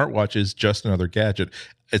smartwatch is just another gadget.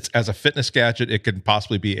 It's as a fitness gadget, it can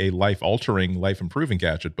possibly be a life-altering, life-improving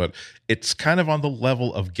gadget, but it's kind of on the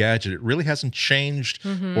level of gadget. It really hasn't changed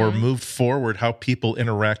or moved forward how people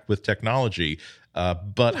interact with technology.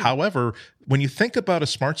 However, when you think about a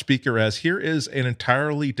smart speaker as here is an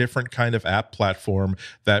entirely different kind of app platform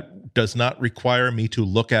that does not require me to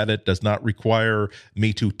look at it, does not require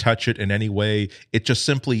me to touch it in any way. It just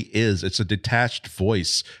simply is. It's a detached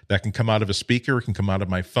voice that can come out of a speaker. It can come out of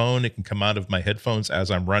my phone. It can come out of my headphones as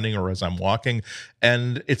I'm running or as I'm walking.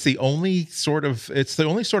 And it's the only sort of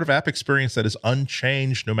app experience that is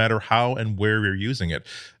unchanged no matter how and where you're using it.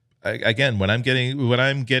 Again, when I'm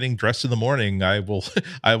getting dressed in the morning,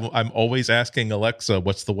 I'm always asking Alexa,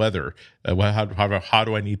 "What's the weather? How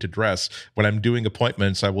do I need to dress?" When I'm doing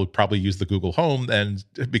appointments, I will probably use the Google Home, and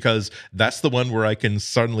because that's the one where I can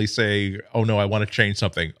suddenly say, "Oh no, I want to change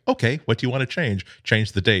something." Okay, what do you want to change?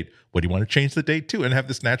 Change the date. What do you want to change the date to? And have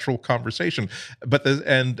this natural conversation.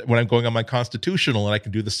 And when I'm going on my constitutional, and I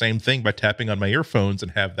can do the same thing by tapping on my earphones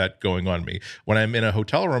and have that going on me. When I'm in a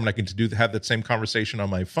hotel room, and I can have that same conversation on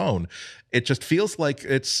my phone. It just feels like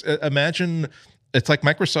imagine it's like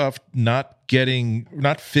Microsoft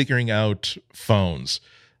not figuring out phones.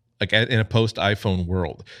 Like in a post-iPhone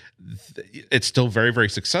world, it's still very, very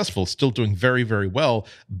successful, still doing very, very well,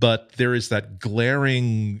 but there is that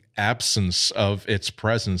glaring absence of its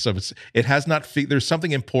presence. It has not. There's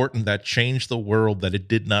something important that changed the world that it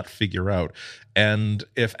did not figure out. And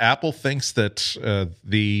if Apple thinks that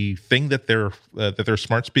the thing that their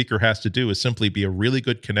smart speaker has to do is simply be a really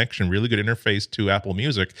good connection, really good interface to Apple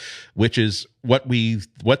Music, which is what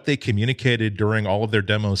they communicated during all of their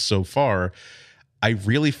demos so far. I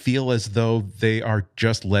really feel as though they are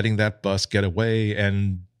just letting that bus get away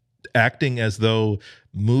and acting as though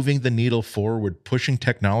moving the needle forward, pushing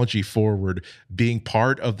technology forward, being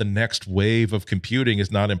part of the next wave of computing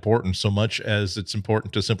is not important so much as it's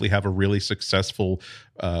important to simply have a really successful,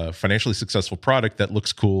 financially successful product that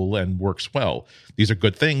looks cool and works well. These are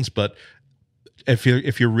good things, but if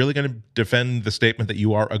you're really going to defend the statement that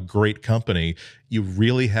you are a great company, you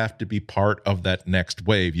really have to be part of that next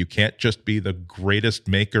wave. You can't just be the greatest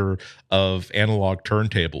maker of analog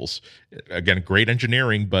turntables. Again, great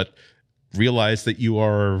engineering, but realize that you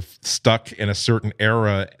are stuck in a certain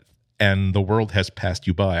era and the world has passed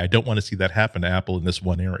you by. I don't want to see that happen to Apple in this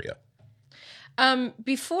one area.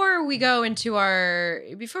 Before we go into our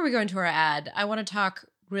ad, I want to talk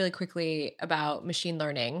really quickly about machine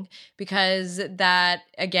learning, because that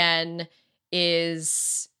again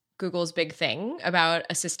is Google's big thing about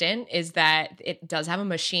Assistant, is that it does have a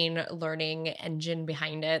machine learning engine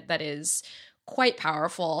behind it that is quite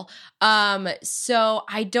powerful. So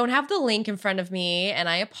I don't have the link in front of me and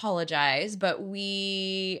I apologize, but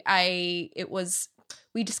we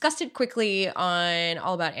discussed it quickly on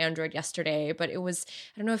All About Android yesterday, but it was,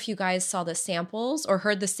 I don't know if you guys saw the samples or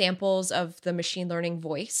heard the samples of the machine learning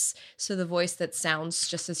voice. So the voice that sounds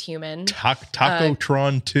just as human.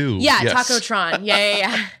 Tacotron 2. Yeah, yes. Tacotron.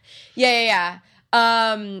 Yeah.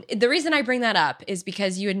 The reason I bring that up is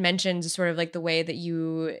because you had mentioned sort of like the way that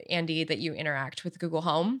you, Andy, that you interact with Google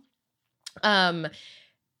Home.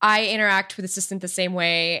 I interact with Assistant the same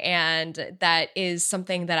way, and that is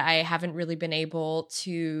something that I haven't really been able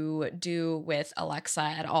to do with Alexa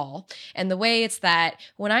at all. And the way it's that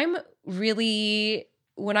when I'm really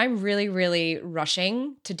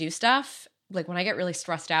rushing to do stuff, like when I get really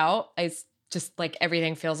stressed out, I just like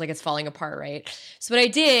everything feels like it's falling apart, right? So what I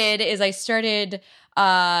did is I started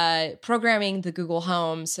programming the Google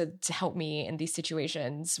Home to help me in these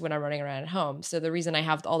situations when I'm running around at home. So the reason I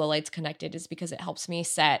have all the lights connected is because it helps me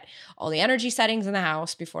set all the energy settings in the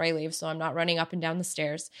house before I leave, so I'm not running up and down the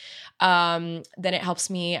stairs. Then it helps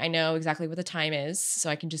me, I know exactly what the time is, so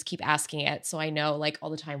I can just keep asking it, so I know like all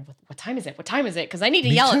the time, what time is it? What time is it? Because I need to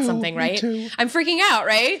yell at something, right? I'm freaking out,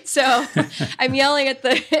 right? So I'm yelling at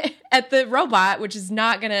the robot, which is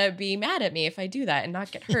not going to be mad at me if I do that and not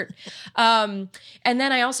get hurt. And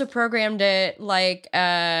then I also programmed it like,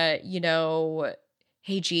 hey,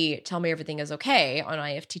 G, tell me everything is okay on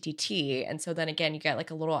IFTTT. And so then again, you get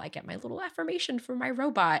like I get my little affirmation from my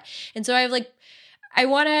robot. And so I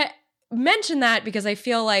want to mention that because I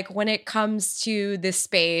feel like when it comes to this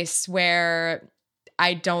space where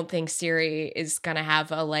I don't think Siri is going to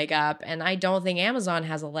have a leg up, and I don't think Amazon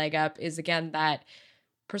has a leg up, is again that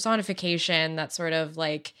personification, that sort of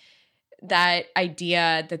like that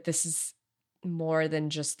idea that this is more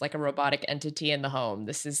than just like a robotic entity in the home.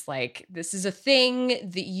 This is a thing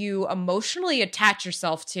that you emotionally attach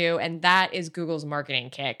yourself to, and that is Google's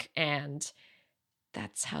marketing kick, and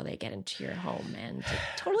that's how they get into your home, and it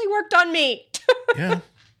totally worked on me. Yeah.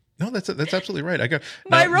 No, that's absolutely right. I got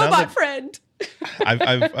my robot friend.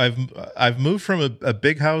 I've moved from a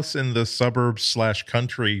big house in the suburbs /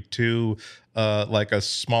 country to like a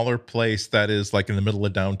smaller place that is like in the middle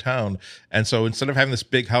of downtown. And so instead of having this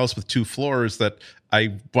big house with 2 floors, that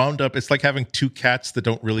I wound up, it's like having 2 cats that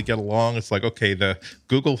don't really get along. It's like, okay, the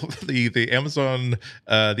Amazon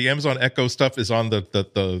Echo stuff is on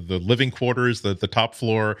the living quarters, the top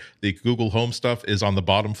floor. The Google Home stuff is on the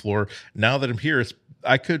bottom floor. Now that I'm here,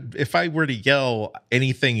 I could, if I were to yell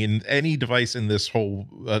anything in any device in this whole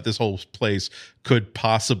place, could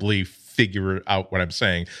possibly figure out what I'm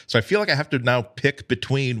saying. So I feel like I have to now pick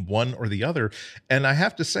between one or the other. And I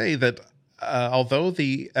have to say that although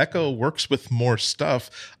the Echo works with more stuff,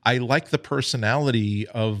 I like the personality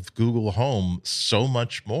of Google Home so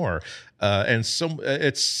much more. And so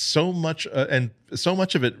it's so much, and so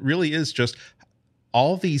much of it really is just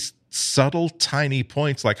all these subtle, tiny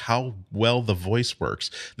points, like how well the voice works.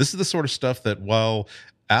 This is the sort of stuff that while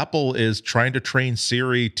Apple is trying to train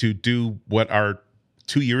Siri to do what are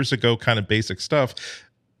 2 years ago kind of basic stuff,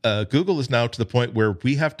 Google is now to the point where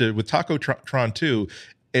we have to, with Tacotron 2,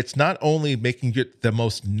 it's not only making it the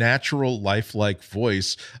most natural, lifelike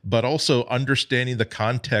voice, but also understanding the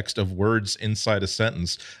context of words inside a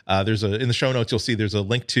sentence. In the show notes, you'll see there's a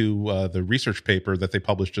link to the research paper that they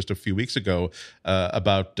published just a few weeks ago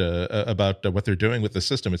about what they're doing with the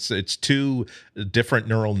system. It's 2 different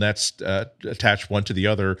neural nets attached one to the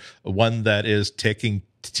other. One that is taking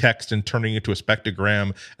text and turning it into a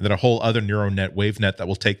spectrogram, and then a whole other neural net, WaveNet, that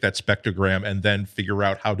will take that spectrogram and then figure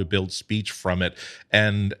out how to build speech from it.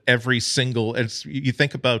 And every single, you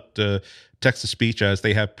think about text to speech as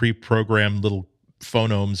they have pre-programmed little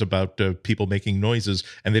phonemes about people making noises,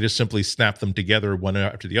 and they just simply snap them together one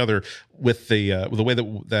after the other. With the way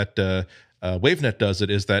that WaveNet does it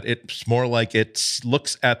is that it's more like it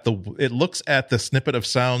looks at the snippet of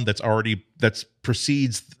sound that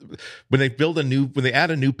precedes when they add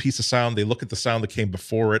a new piece of sound. They look at the sound that came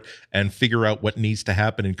before it and figure out what needs to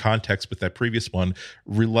happen in context with that previous one,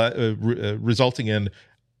 resulting in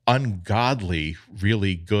ungodly,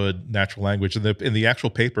 really good natural language. In the actual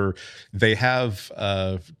paper, they have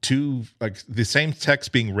two, like the same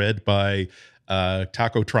text being read by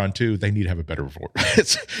Tacotron 2. They need to have a better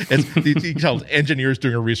voice. You can tell engineers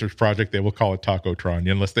doing a research project, they will call it Tacotron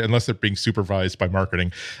unless they're being supervised by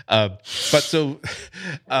marketing. But so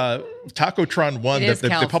Tacotron 1, it is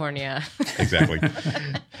California. Exactly.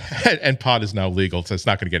 And pot is now legal, so it's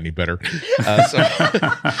not going to get any better.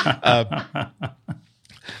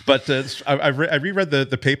 But I reread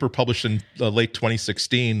the paper published in late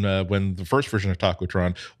 2016 when the first version of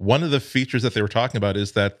Tacotron. One of the features that they were talking about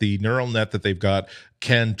is that the neural net that they've got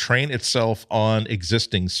can train itself on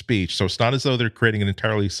existing speech. So it's not as though they're creating an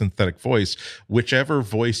entirely synthetic voice. Whichever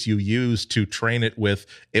voice you use to train it with,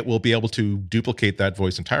 it will be able to duplicate that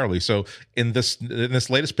voice entirely. So in this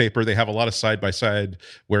latest paper, they have a lot of side-by-side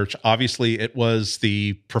where obviously it was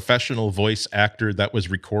the professional voice actor that was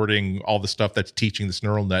recording all the stuff that's teaching this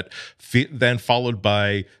neural net, then followed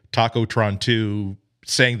by Tacotron 2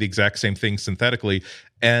 saying the exact same thing synthetically.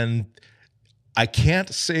 And I can't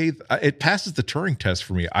say it passes the Turing test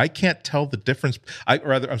for me. I can't tell the difference.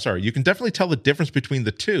 I'm sorry. You can definitely tell the difference between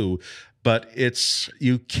the two, but the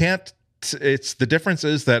difference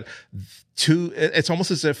is that it's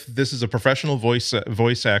almost as if this is a professional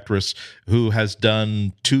voice actress who has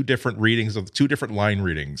done two different line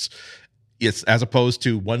readings. It's as opposed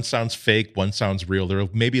to one sounds fake, one sounds real. There are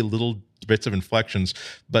maybe little bits of inflections,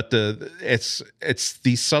 but it's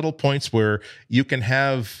these subtle points where you can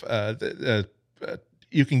have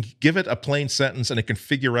you can give it a plain sentence and it can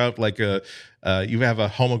figure out like you have a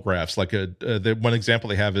homographs, like the one example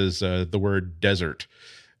they have is the word desert.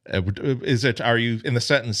 Are you in the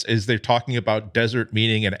sentence, is they talking about desert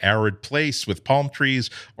meaning an arid place with palm trees,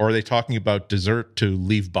 or are they talking about desert to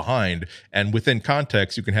leave behind? And within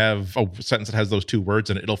context, you can have a sentence that has those two words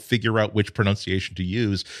and it'll figure out which pronunciation to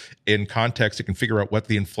use. In context, it can figure out what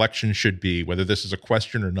the inflection should be, whether this is a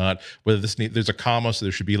question or not, whether there's a comma, so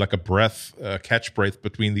there should be like a catch breath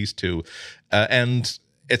between these two. And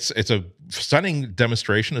it's a stunning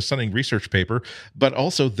demonstration, a stunning research paper, but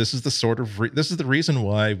also this is the reason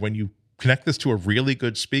why when you connect this to a really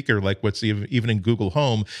good speaker, like what's even in Google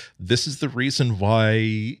Home, this is the reason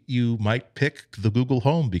why you might pick the Google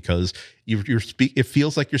Home, because it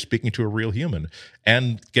feels like you're speaking to a real human.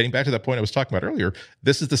 And getting back to that point I was talking about earlier,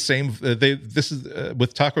 this is the same. This is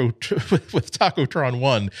with Tacotron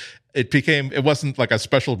 1. It wasn't like a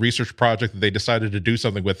special research project that they decided to do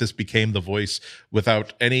something with. This became the voice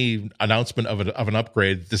without any announcement of an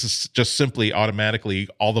upgrade. This is just simply automatically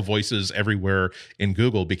all the voices everywhere in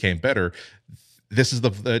Google became better. This is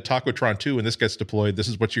the Tacotron 2, and this gets deployed. This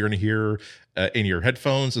is what you're going to hear in your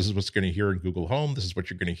headphones. This is what's going to hear in Google Home. This is what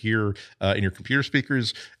you're going to hear in your computer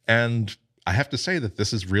speakers. And I have to say that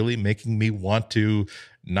this is really making me want to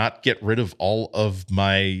not get rid of all of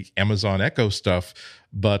my Amazon Echo stuff,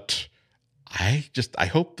 but I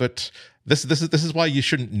hope that this is why you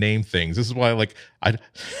shouldn't name things. This is why, like,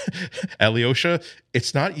 Alyosha,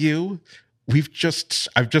 it's not you. I've just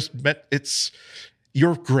met.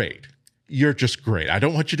 You're great. You're just great. I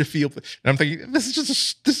don't want you to feel. And I'm thinking, this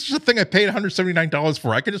is just a thing I paid $179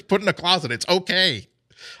 for. I can just put in a closet. It's okay.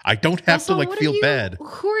 I don't have to feel bad.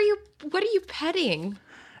 Who are you? What are you petting?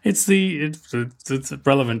 It's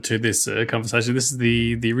relevant to this conversation. This is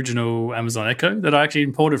the original Amazon Echo that I actually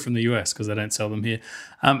imported from the US because they don't sell them here.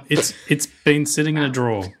 It's been sitting in a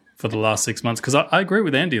drawer for the last 6 months because I agree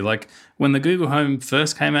with Andy. Like when the Google Home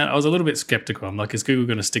first came out, I was a little bit skeptical. I'm like, is Google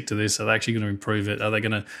going to stick to this? Are they actually going to improve it? Are they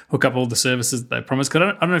going to hook up all the services that they promised?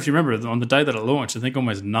 Because I don't know if you remember on the day that it launched, I think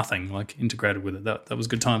almost nothing like integrated with it. That was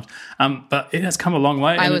good times. But it has come a long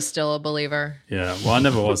way. I was still a believer. Yeah, well, I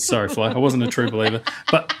never was. Sorry, Fly. I wasn't a true believer,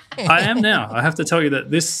 but I am now. I have to tell you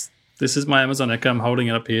that this is my Amazon Echo. I'm holding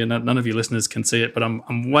it up here. None of you listeners can see it, but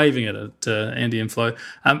I'm waving it at Andy and Flo.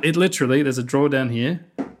 It literally, there's a drawer down here,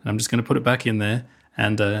 and I'm just going to put it back in there.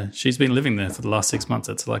 And she's been living there for the last 6 months.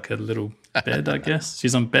 It's like a little bed, I guess.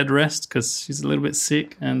 She's on bed rest because she's a little bit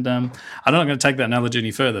sick. And I'm not going to take that analogy any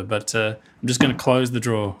further, but I'm just going to close the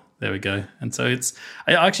drawer. there we go. And so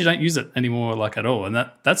I actually don't use it anymore like at all. And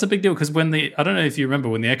that's a big deal because I don't know if you remember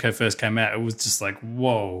when the Echo first came out, it was just like,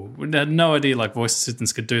 whoa, we had no idea like voice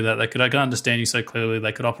assistants could do that. They could understand you so clearly.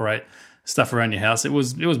 They could operate stuff around your house. It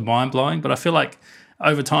was mind blowing, but I feel like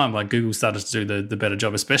over time, like Google started to do the better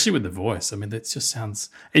job, especially with the voice. I mean, it just sounds,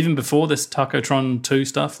 even before this Tacotron 2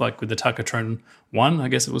 stuff, like with the Tacotron 1, I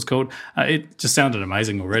guess it was called, it just sounded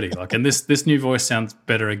amazing already. Like, and this new voice sounds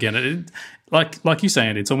better again. Like you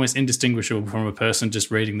saying, it's almost indistinguishable from a person just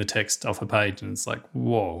reading the text off a page, and it's like,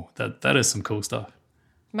 whoa, that is some cool stuff.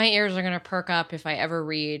 My ears are gonna perk up if I ever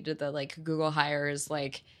read the like Google hires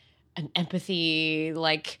like an empathy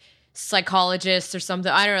like psychologist or something.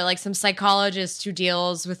 I don't know, like some psychologist who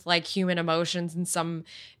deals with like human emotions in some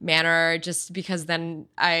manner, just because then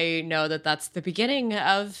I know that that's the beginning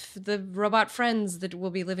of the robot friends that will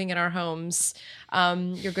be living in our homes.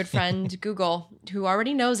 Your good friend Google, who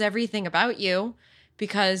already knows everything about you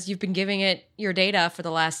because you've been giving it your data for the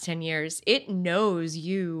last 10 years. It knows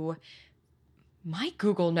you. My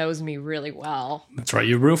Google knows me really well. That's right.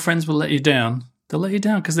 Your real friends will let you down. They'll let you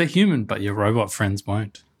down because they're human, but your robot friends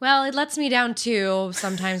won't. Well, it lets me down too,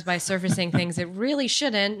 sometimes by surfacing things it really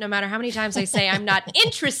shouldn't, no matter how many times I say I'm not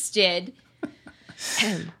interested.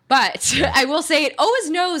 But I will say it always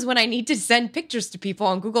knows when I need to send pictures to people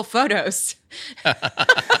on Google Photos. I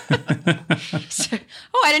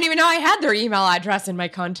didn't even know I had their email address in my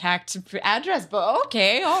contact address, but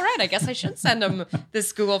okay, all right, I guess I should send them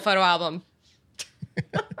this Google photo album.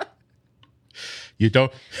 You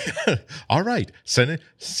don't. All right, sending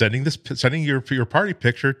your party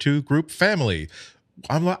picture to group family.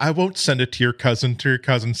 I won't send it to your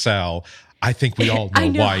cousin Sal. I think we all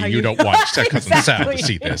know why you don't want cousin Sal to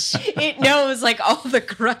see this. It knows like all the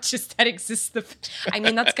grudges that exist. I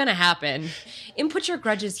mean, that's gonna happen. Input your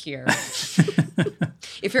grudges here.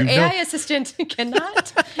 If your AI assistant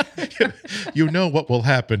cannot, you know what will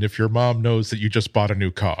happen if your mom knows that you just bought a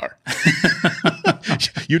new car.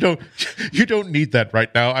 You don't need that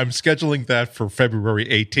right now. I'm scheduling that for February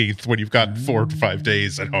 18th when you've got 4 to 5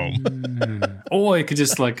 days at home. Or it could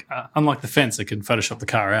just like, unlike the fence, it can Photoshop the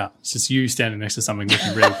car out. It's just you standing next to something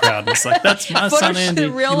looking really proud. And it's like, that's my son Andy.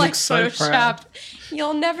 Real life so Photoshop. Proud.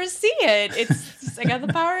 You'll never see it. It's I got the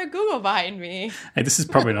power of Google behind me. Hey, this is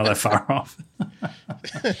probably not that far off.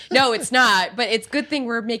 No, it's not. But it's a good thing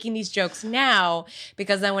we're making these jokes now,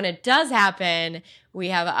 because then when it does happen, we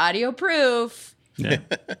have audio proof. Yeah.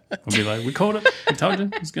 We'll be like, we called it. We told you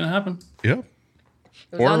it's going to happen. Yeah.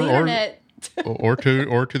 It was on the internet. or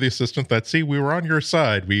to the assistant that, see, we were on your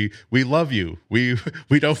side. We love you. We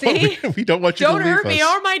don't want you to leave us. Don't hurt me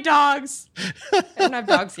or my dogs. I don't have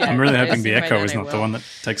dogs yet. I'm really hoping the Echo is not the one that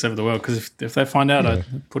takes over the world, because if they find out I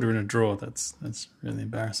put her in a drawer, that's really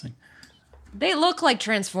embarrassing. They look like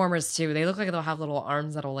Transformers too. They look like they'll have little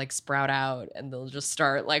arms that'll like sprout out and they'll just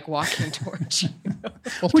start like walking towards you.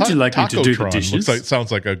 Well, would you like me to do the dishes?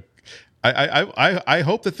 Sounds like a. I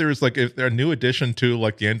hope that there's like a new addition to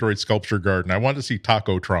like the Android sculpture garden. I want to see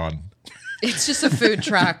Tacotron. It's just a food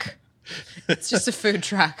truck. It's just a food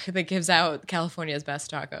truck that gives out California's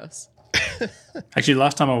best tacos. Actually,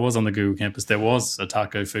 last time I was on the Google campus, there was a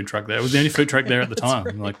taco food truck there. It was the only food truck there at the time.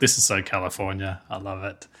 Right. I'm like, this is so California. I love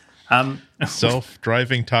it.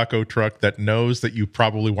 Self-driving taco truck that knows that you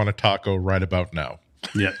probably want a taco right about now.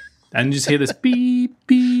 Yeah. And you just hear this beep,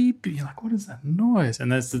 beep, beep. You're like, what is that noise? And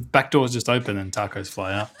there's the back door's just open and tacos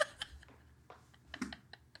fly out.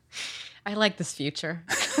 I like this future.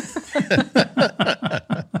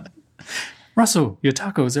 Russell, your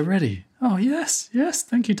tacos are ready. Oh, yes.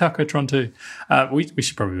 Thank you, Tacotron 2. We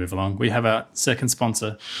should probably move along. We have our second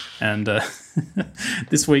sponsor. And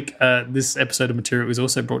this week, this episode of Material is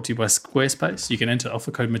also brought to you by Squarespace. You can enter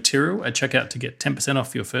offer code Material at checkout to get 10%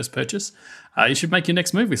 off your first purchase. You should make your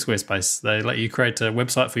next move with Squarespace. They let you create a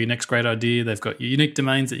website for your next great idea. They've got unique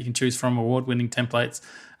domains that you can choose from, award-winning templates.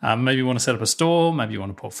 Maybe you want to set up a store, maybe you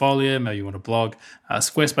want a portfolio, maybe you want a blog.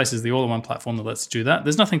 Squarespace is the all-in-one platform that lets you do that.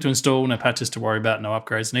 There's nothing to install, no patches to worry about, no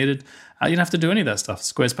upgrades needed. You don't have to do any of that stuff.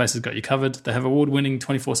 Squarespace has got you covered. They have award-winning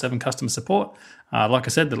 24/7 customer support. Like I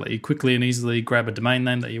said, they let you quickly and easily grab a domain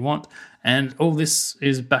name that you want. And all this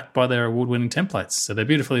is backed by their award-winning templates. So they're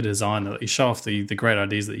beautifully designed. They let you show off the great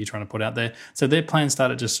ideas that you're trying to put out there. So their plans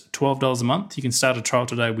start at just $12 a month. You can start a trial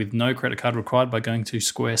today with no credit card required by going to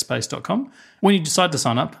squarespace.com. When you decide to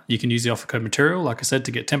sign up, you can use the offer code Material, like I said,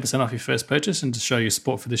 to get 10% off your first purchase and to show your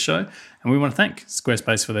support for this show. And we want to thank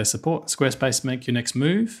Squarespace for their support. Squarespace, make your next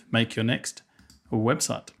move, make your next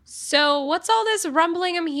website. So what's all this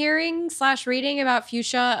rumbling I'm hearing / reading about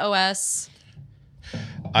Fuchsia OS?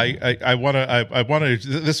 I want to.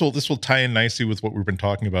 This will tie in nicely with what we've been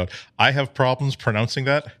talking about. I have problems pronouncing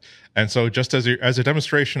that, and so just as a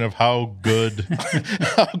demonstration of how good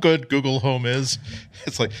how good Google Home is,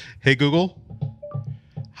 it's like, hey Google,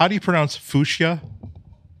 how do you pronounce fuchsia?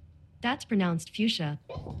 That's pronounced fuchsia.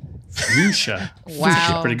 Fuchsia. Wow.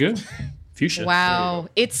 Fuchsia, pretty good. Fuchsia. Wow.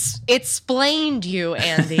 It's explained you,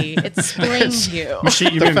 Andy. Explained you.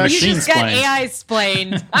 Machine, you're being fact- You machine just got explained. AI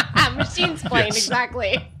explained. Machine explained,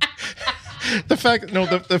 exactly. The fact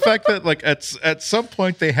that like at some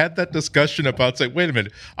point they had that discussion about saying, wait a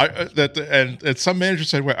minute, and some manager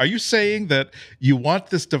said, wait, are you saying that you want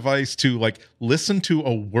this device to like listen to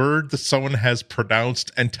a word that someone has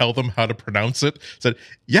pronounced and tell them how to pronounce it? Said,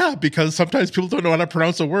 yeah, because sometimes people don't know how to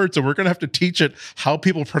pronounce a word, so we're going to have to teach it how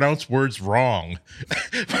people pronounce words wrong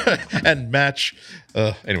and match.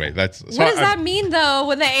 Anyway, that's so What does that mean, though,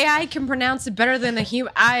 when the AI can pronounce it better than the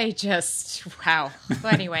human? Wow.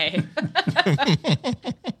 But anyway.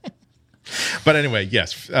 But anyway,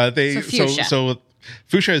 yes, Fuchsia. so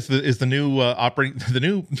Fuchsia is the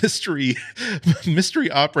new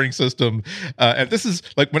mystery operating system, and this is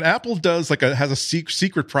like when Apple does has a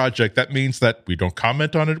secret project. That means that we don't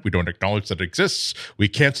comment on it, we don't acknowledge that it exists, we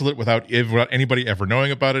cancel it without anybody ever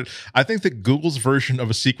knowing about it. I think that Google's version of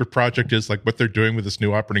a secret project is like what they're doing with this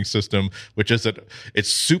new operating system, which is that it's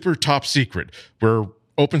super top secret. We're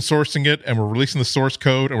open sourcing it and we're releasing the source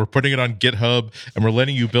code and we're putting it on GitHub and we're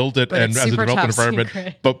letting you build it But and it's as a super development top environment.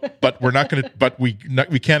 secret. But we're not going to.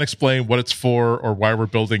 We can't explain what it's for or why we're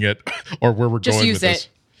building it or where we're Just going use with it. this.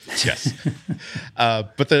 Yes,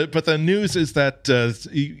 but the news is that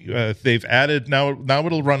they've added now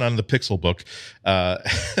it'll run on the Pixel Book.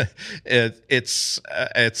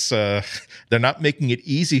 They're not making it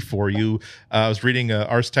easy for you. I was reading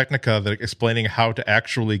Ars Technica that explaining how to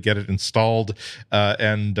actually get it installed,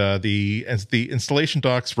 and the installation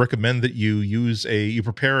docs recommend that you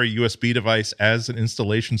prepare a USB device as an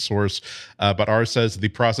installation source, but Ars says the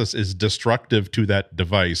process is destructive to that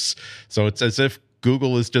device. So it's as if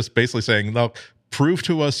Google is just basically saying, look, prove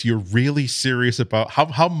to us you're really serious about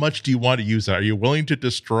how much do you want to use that? Are you willing to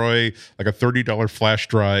destroy like a $30 flash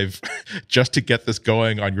drive just to get this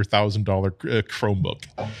going on your $1,000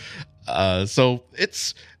 Chromebook? So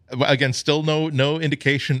it's, again, still no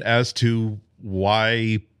indication as to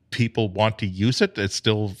why people want to use it. It's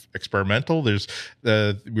still experimental.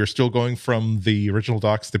 We're still going from the original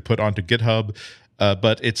docs they put onto GitHub.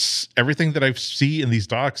 But it's everything that I see in these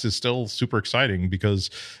docs is still super exciting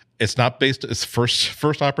because it's not based. It's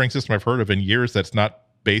first operating system I've heard of in years that's not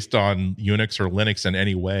based on Unix or Linux in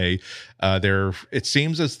any way. It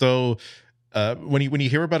seems as though when you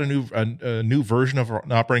hear about a new version of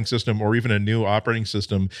an operating system or even a new operating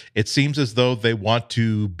system, it seems as though they want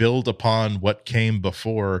to build upon what came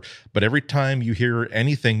before. But every time you hear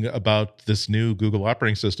anything about this new Google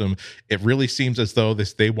operating system, it really seems as though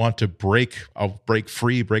they want to break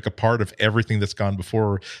apart of everything that's gone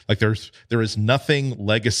before. Like there is nothing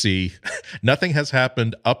legacy, nothing has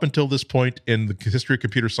happened up until this point in the history of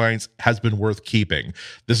computer science has been worth keeping.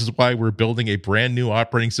 This is why we're building a brand new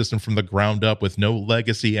operating system from the ground up with no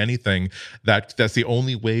legacy anything. That's the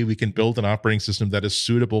only way we can build an operating system that is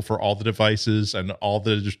suitable for all the devices and all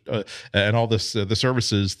the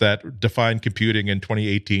services that define computing in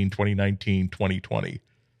 2018, 2019, 2020.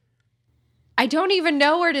 I don't even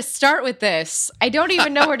know where to start with this. I don't,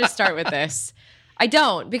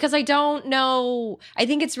 because I don't know. I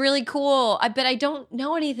think it's really cool, but I don't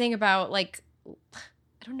know anything about I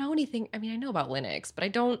don't know anything. I mean, I know about Linux,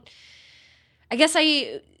 but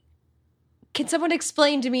can someone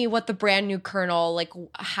explain to me what the brand new kernel,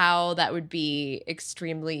 how that would be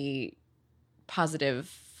extremely positive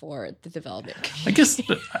for the development community? I guess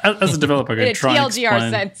as a developer, I'm In going a to try and TLDR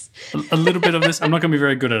explain sense. a little bit of this. I'm not going to be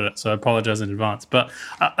very good at it, so I apologize in advance. But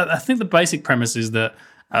I think the basic premise is that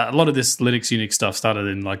a lot of this Linux Unix stuff started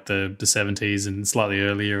in the 70s and slightly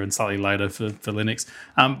earlier and slightly later for Linux.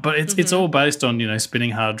 But it's all based on,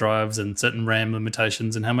 spinning hard drives and certain RAM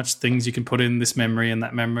limitations and how much things you can put in this memory and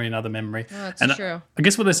that memory and other memory. Oh, that's and true. I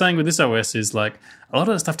guess what they're saying with this OS is a lot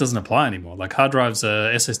of that stuff doesn't apply anymore. Like hard drives,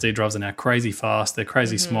 SSD drives are now crazy fast. They're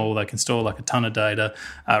crazy small. They can store a ton of data.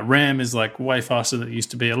 RAM is way faster than it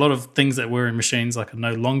used to be. A lot of things that were in machines are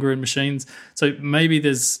no longer in machines. So maybe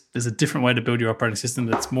there's a different way to build your operating system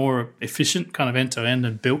that's more efficient, kind of end to end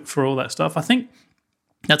and built for all that stuff. I think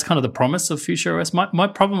that's kind of the promise of Fuchsia OS. My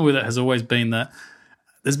problem with it has always been that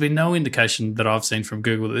there's been no indication that I've seen from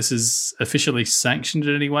Google that this is officially sanctioned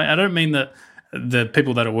in any way. I don't mean that the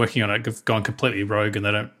people that are working on it have gone completely rogue and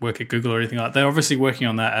they don't work at Google or anything like that. They're obviously working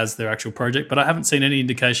on that as their actual project, but I haven't seen any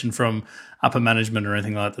indication from upper management or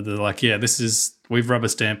anything like that. They're like, yeah, we've rubber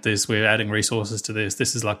stamped this, we're adding resources to this.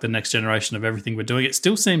 This is like the next generation of everything we're doing. It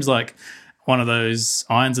still seems like one of those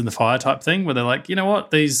irons in the fire type thing where they're like, you know what,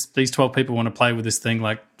 these 12 people want to play with this thing,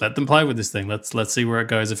 like let them play with this thing. Let's see where it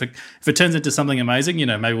goes. If it turns into something amazing,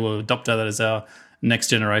 maybe we'll adopt that as our next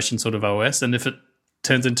generation sort of OS. And if it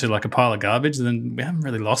turns into like a pile of garbage, then we haven't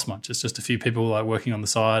really lost much. It's just a few people like working on the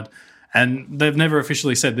side, and they've never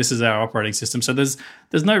officially said this is our operating system. So there's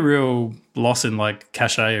no real loss in like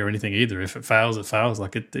cache or anything either. If it fails, it fails.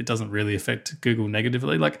 Like it doesn't really affect Google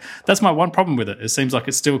negatively. Like that's my one problem with it. It seems like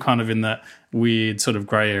it's still kind of in that weird sort of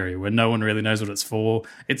gray area where no one really knows what it's for.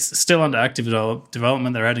 It's still under active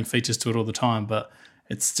development. They're adding features to it all the time, but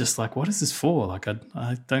it's just like, what is this for? Like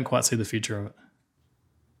I don't quite see the future of it.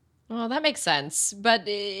 Well, that makes sense. But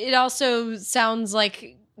it also sounds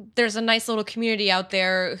like there's a nice little community out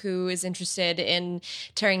there who is interested in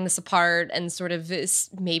tearing this apart, and sort of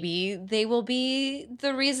maybe they will be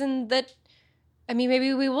the reason that,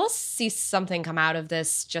 maybe we will see something come out of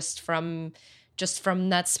this just from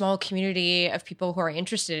that small community of people who are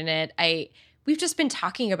interested in it. We've just been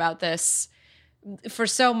talking about this for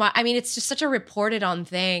so much. It's just such a reported on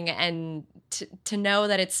thing, and to know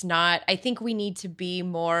that it's not, I think we need to be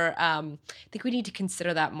more, I think we need to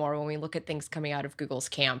consider that more when we look at things coming out of Google's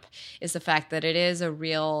camp, is the fact that it is a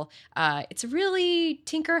real, it's a really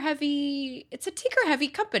tinker heavy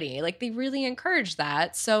company. Like they really encourage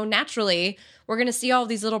that. So naturally we're going to see all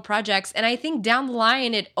these little projects. And I think down the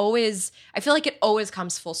line, I feel like it always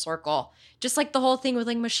comes full circle. Just like the whole thing with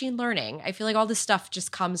like machine learning. I feel like all this stuff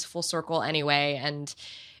just comes full circle anyway. And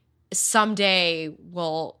someday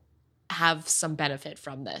we'll have some benefit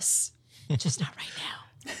from this. Just not right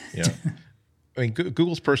now. Yeah.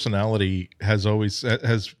 Google's personality has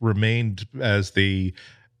remained as the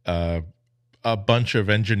a bunch of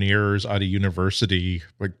engineers out of university,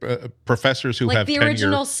 like professors who like have the tenure.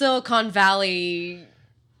 original Silicon Valley,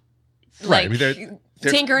 right?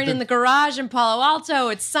 They're tinkering in the garage in Palo Alto.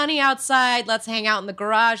 It's sunny outside. Let's hang out in the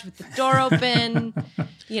garage with the door open.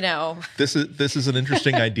 This is an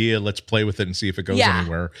interesting idea. Let's play with it and see if it goes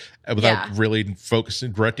anywhere without really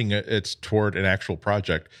directing it toward an actual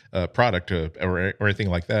product or anything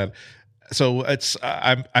like that. So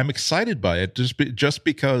I'm excited by it just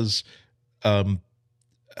because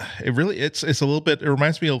it really it's a little bit. It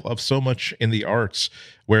reminds me of so much in the arts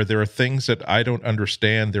where there are things that I don't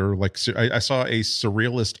understand. There are like I saw a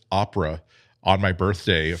surrealist opera on my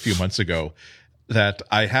birthday a few months ago that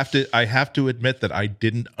I have to admit that I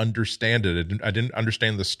didn't understand it. I didn't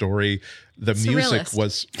understand the story. The music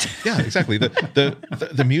was exactly.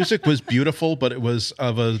 The music was beautiful, but it was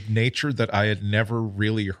of a nature that I had never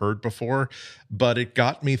really heard before. But it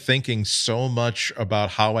got me thinking so much about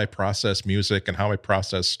how I process music and how I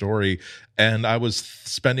process story. And I was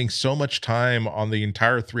spending so much time on the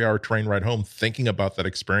entire 3-hour train ride home thinking about that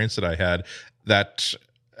experience that I had, that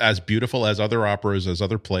as beautiful as other operas, as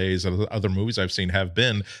other plays, as other movies I've seen have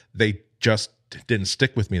been, they just didn't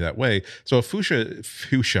stick with me that way. So Fuchsia,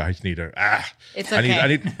 I need a It's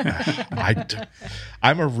okay.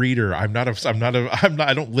 I'm a reader. I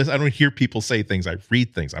don't hear people say things. I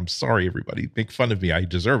read things. I'm sorry, everybody. Make fun of me. I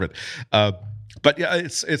deserve it. But yeah,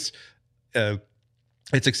 it's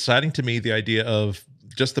exciting to me, the idea of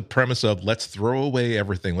just the premise of let's throw away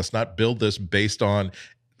everything. Let's not build this based on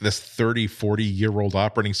this 30, 40-year-old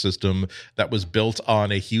operating system that was built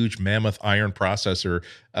on a huge mammoth iron processor.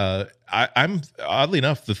 I'm oddly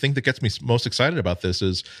enough, the thing that gets me most excited about this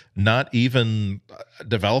is not even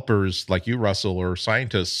developers like you, Russell, or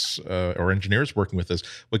scientists or engineers working with this.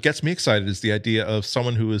 What gets me excited is the idea of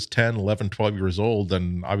someone who is 10, 11, 12 years old,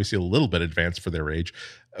 and obviously a little bit advanced for their age,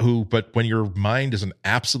 but when your mind is an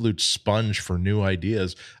absolute sponge for new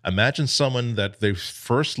ideas, imagine someone that they've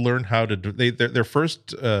first learned how to do their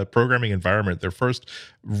first programming environment, their first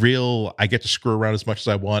real I get to screw around as much as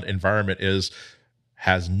I want environment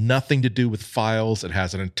has nothing to do with files. It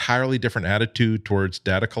has an entirely different attitude towards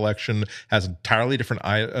data collection, has an entirely different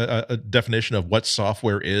definition of what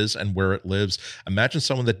software is and where it lives. Imagine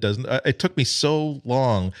someone that doesn't, it took me so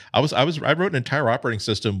long. I wrote an entire operating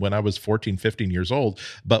system when I was 14, 15 years old,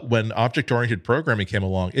 but when object-oriented programming came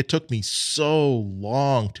along, it took me so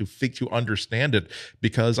long to understand it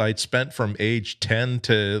because I'd spent from age 10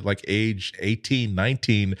 to like age 18,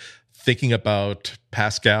 19, thinking about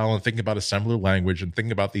Pascal and thinking about assembler language and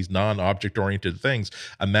thinking about these non-object oriented things.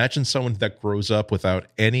 Imagine someone that grows up without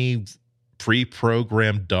any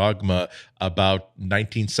pre-programmed dogma about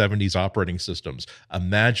 1970s operating systems.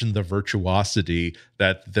 Imagine the virtuosity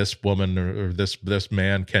that this woman or this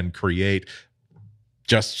man can create,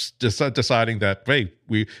 just deciding that, hey,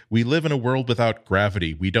 we live in a world without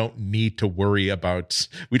gravity. We don't have to worry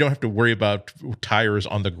about tires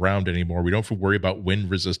on the ground anymore. We don't have to worry about wind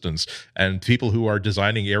resistance. And people who are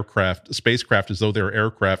designing spacecraft as though they're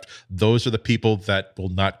aircraft, those are the people that will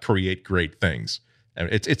not create great things. And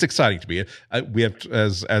it's exciting to me. We have,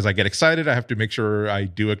 as I get excited, I have to make sure I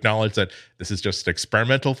do acknowledge that this is just an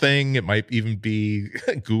experimental thing. It might even be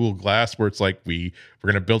Google Glass, where it's like we're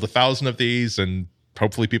going to build 1,000 of these and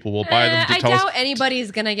hopefully people will buy them. I doubt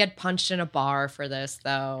anybody's going to get punched in a bar for this,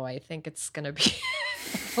 though. I think it's going to be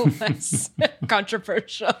less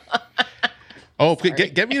controversial. Oh,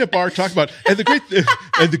 get me in a bar, talk about, and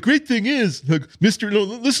the great thing is, like, Mister, no,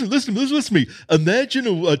 listen to me.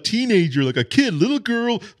 Imagine a teenager, like a kid, little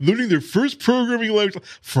girl, learning their first programming language.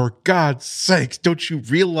 For God's sakes, don't you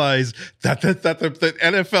realize that the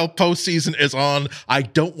NFL postseason is on? I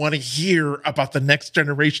don't want to hear about the next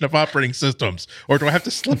generation of operating systems, or do I have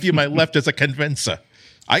to slip you my left as a convincer?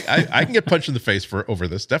 I can get punched in the face over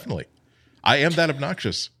this. Definitely, I am that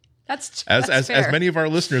obnoxious. That's as fair. many of our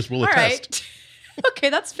listeners will All attest. right. Okay,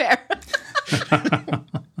 that's fair.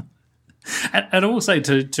 And I will say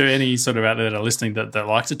to any sort of out there that are listening that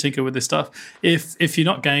like to tinker with this stuff, if you're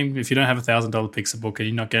not game, if you don't have $1,000 Pixelbook and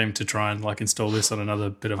you're not game to try and like install this on another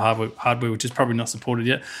bit of hardware which is probably not supported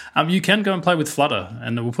yet, you can go and play with Flutter,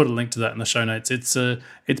 and we'll put a link to that in the show notes. It's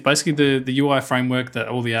basically the UI framework that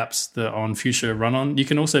all the apps that on Fuchsia run on. You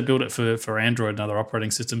can also build it for Android and other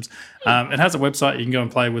operating systems. It has a website. You can go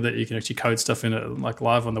and play with it. You can actually code stuff in it like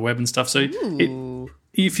live on the web and stuff. So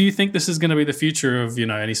if you think this is going to be the future of,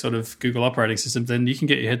 any sort of Google operating system, then you can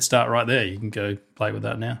get your head start right there. You can go play with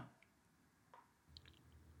that now.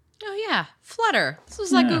 Oh yeah, Flutter. This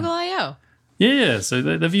was like Google I/O. Yeah. So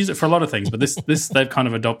they've used it for a lot of things, but this they've kind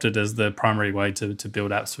of adopted as the primary way to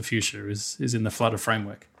build apps for Fuchsia is in the Flutter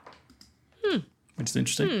framework, which is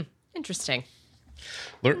interesting. Interesting.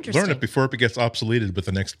 Learn it before it gets obsoleted with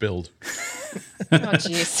the next build. Oh,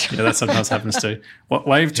 jeez. Yeah, that sometimes happens too.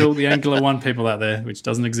 Wave to all the Angular 1 people out there, which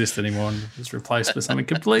doesn't exist anymore, and was replaced with something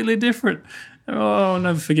completely different. Oh, I'll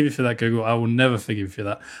never forgive you for that, Google. I will never forgive you for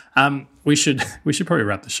that. We should probably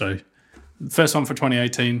wrap the show. First one for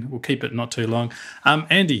 2018. We'll keep it not too long.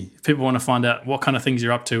 Andy, if people want to find out what kind of things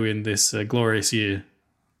you're up to in this glorious year,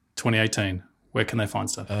 2018, where can they find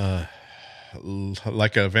stuff?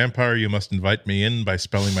 Like a vampire, you must invite me in by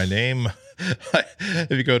spelling my name.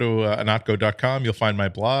 If you go to anatco.com, you'll find my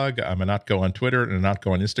blog. I'm Anatco on Twitter and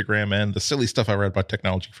Anatco on Instagram, and the silly stuff I write about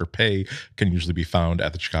technology for pay can usually be found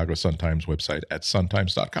at the Chicago Sun-Times website at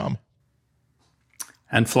suntimes.com.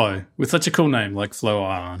 And Flo, with such a cool name like Flo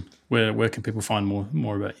Ion, where can people find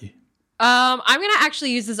more about you? I'm going to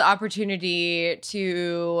actually use this opportunity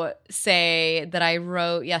to say that I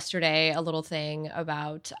wrote yesterday a little thing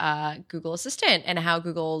about Google Assistant and how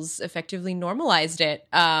Google's effectively normalized it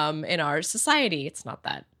in our society. It's not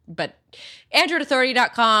that, but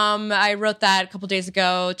AndroidAuthority.com. I wrote that a couple days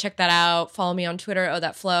ago. Check that out. Follow me on Twitter,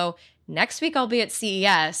 OhThatFlo. Next week, I'll be at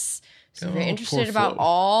CES. So if you're interested about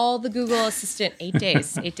all the Google Assistant, 8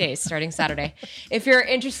 days, starting Saturday. If you're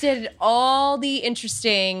interested in all the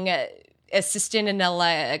interesting Assistant and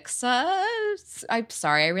Alexa, I'm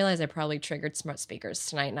sorry, I realize I probably triggered smart speakers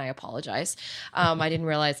tonight, and I apologize. I didn't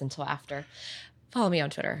realize until after. Follow me on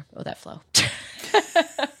Twitter, OhThatFlo.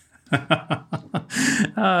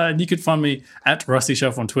 And you could find me at Rusty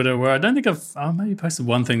Shelf on Twitter, where I don't think I've maybe posted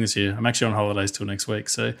one thing this year. I'm actually on holidays till next week,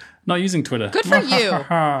 so not using Twitter. Good for you.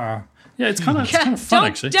 Yeah, it's kind of fun,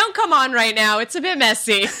 actually. Don't come on right now. It's a bit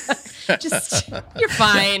messy. Just, you're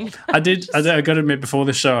fine. I got to admit, before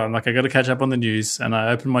the show, I'm like, I got to catch up on the news, and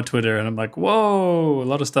I opened my Twitter, and I'm like, whoa, a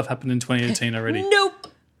lot of stuff happened in 2018 already. Nope.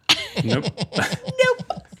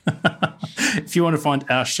 If you want to find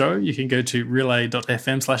our show, you can go to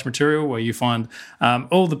relay.fm/material, where you find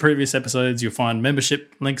all the previous episodes. You'll find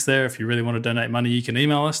membership links there. If you really want to donate money, you can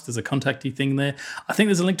email us. There's a contacty thing there. I think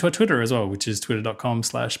there's a link to our Twitter as well, which is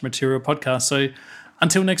twitter.com/materialpodcast. So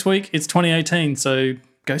until next week, it's 2018. So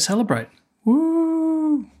go celebrate.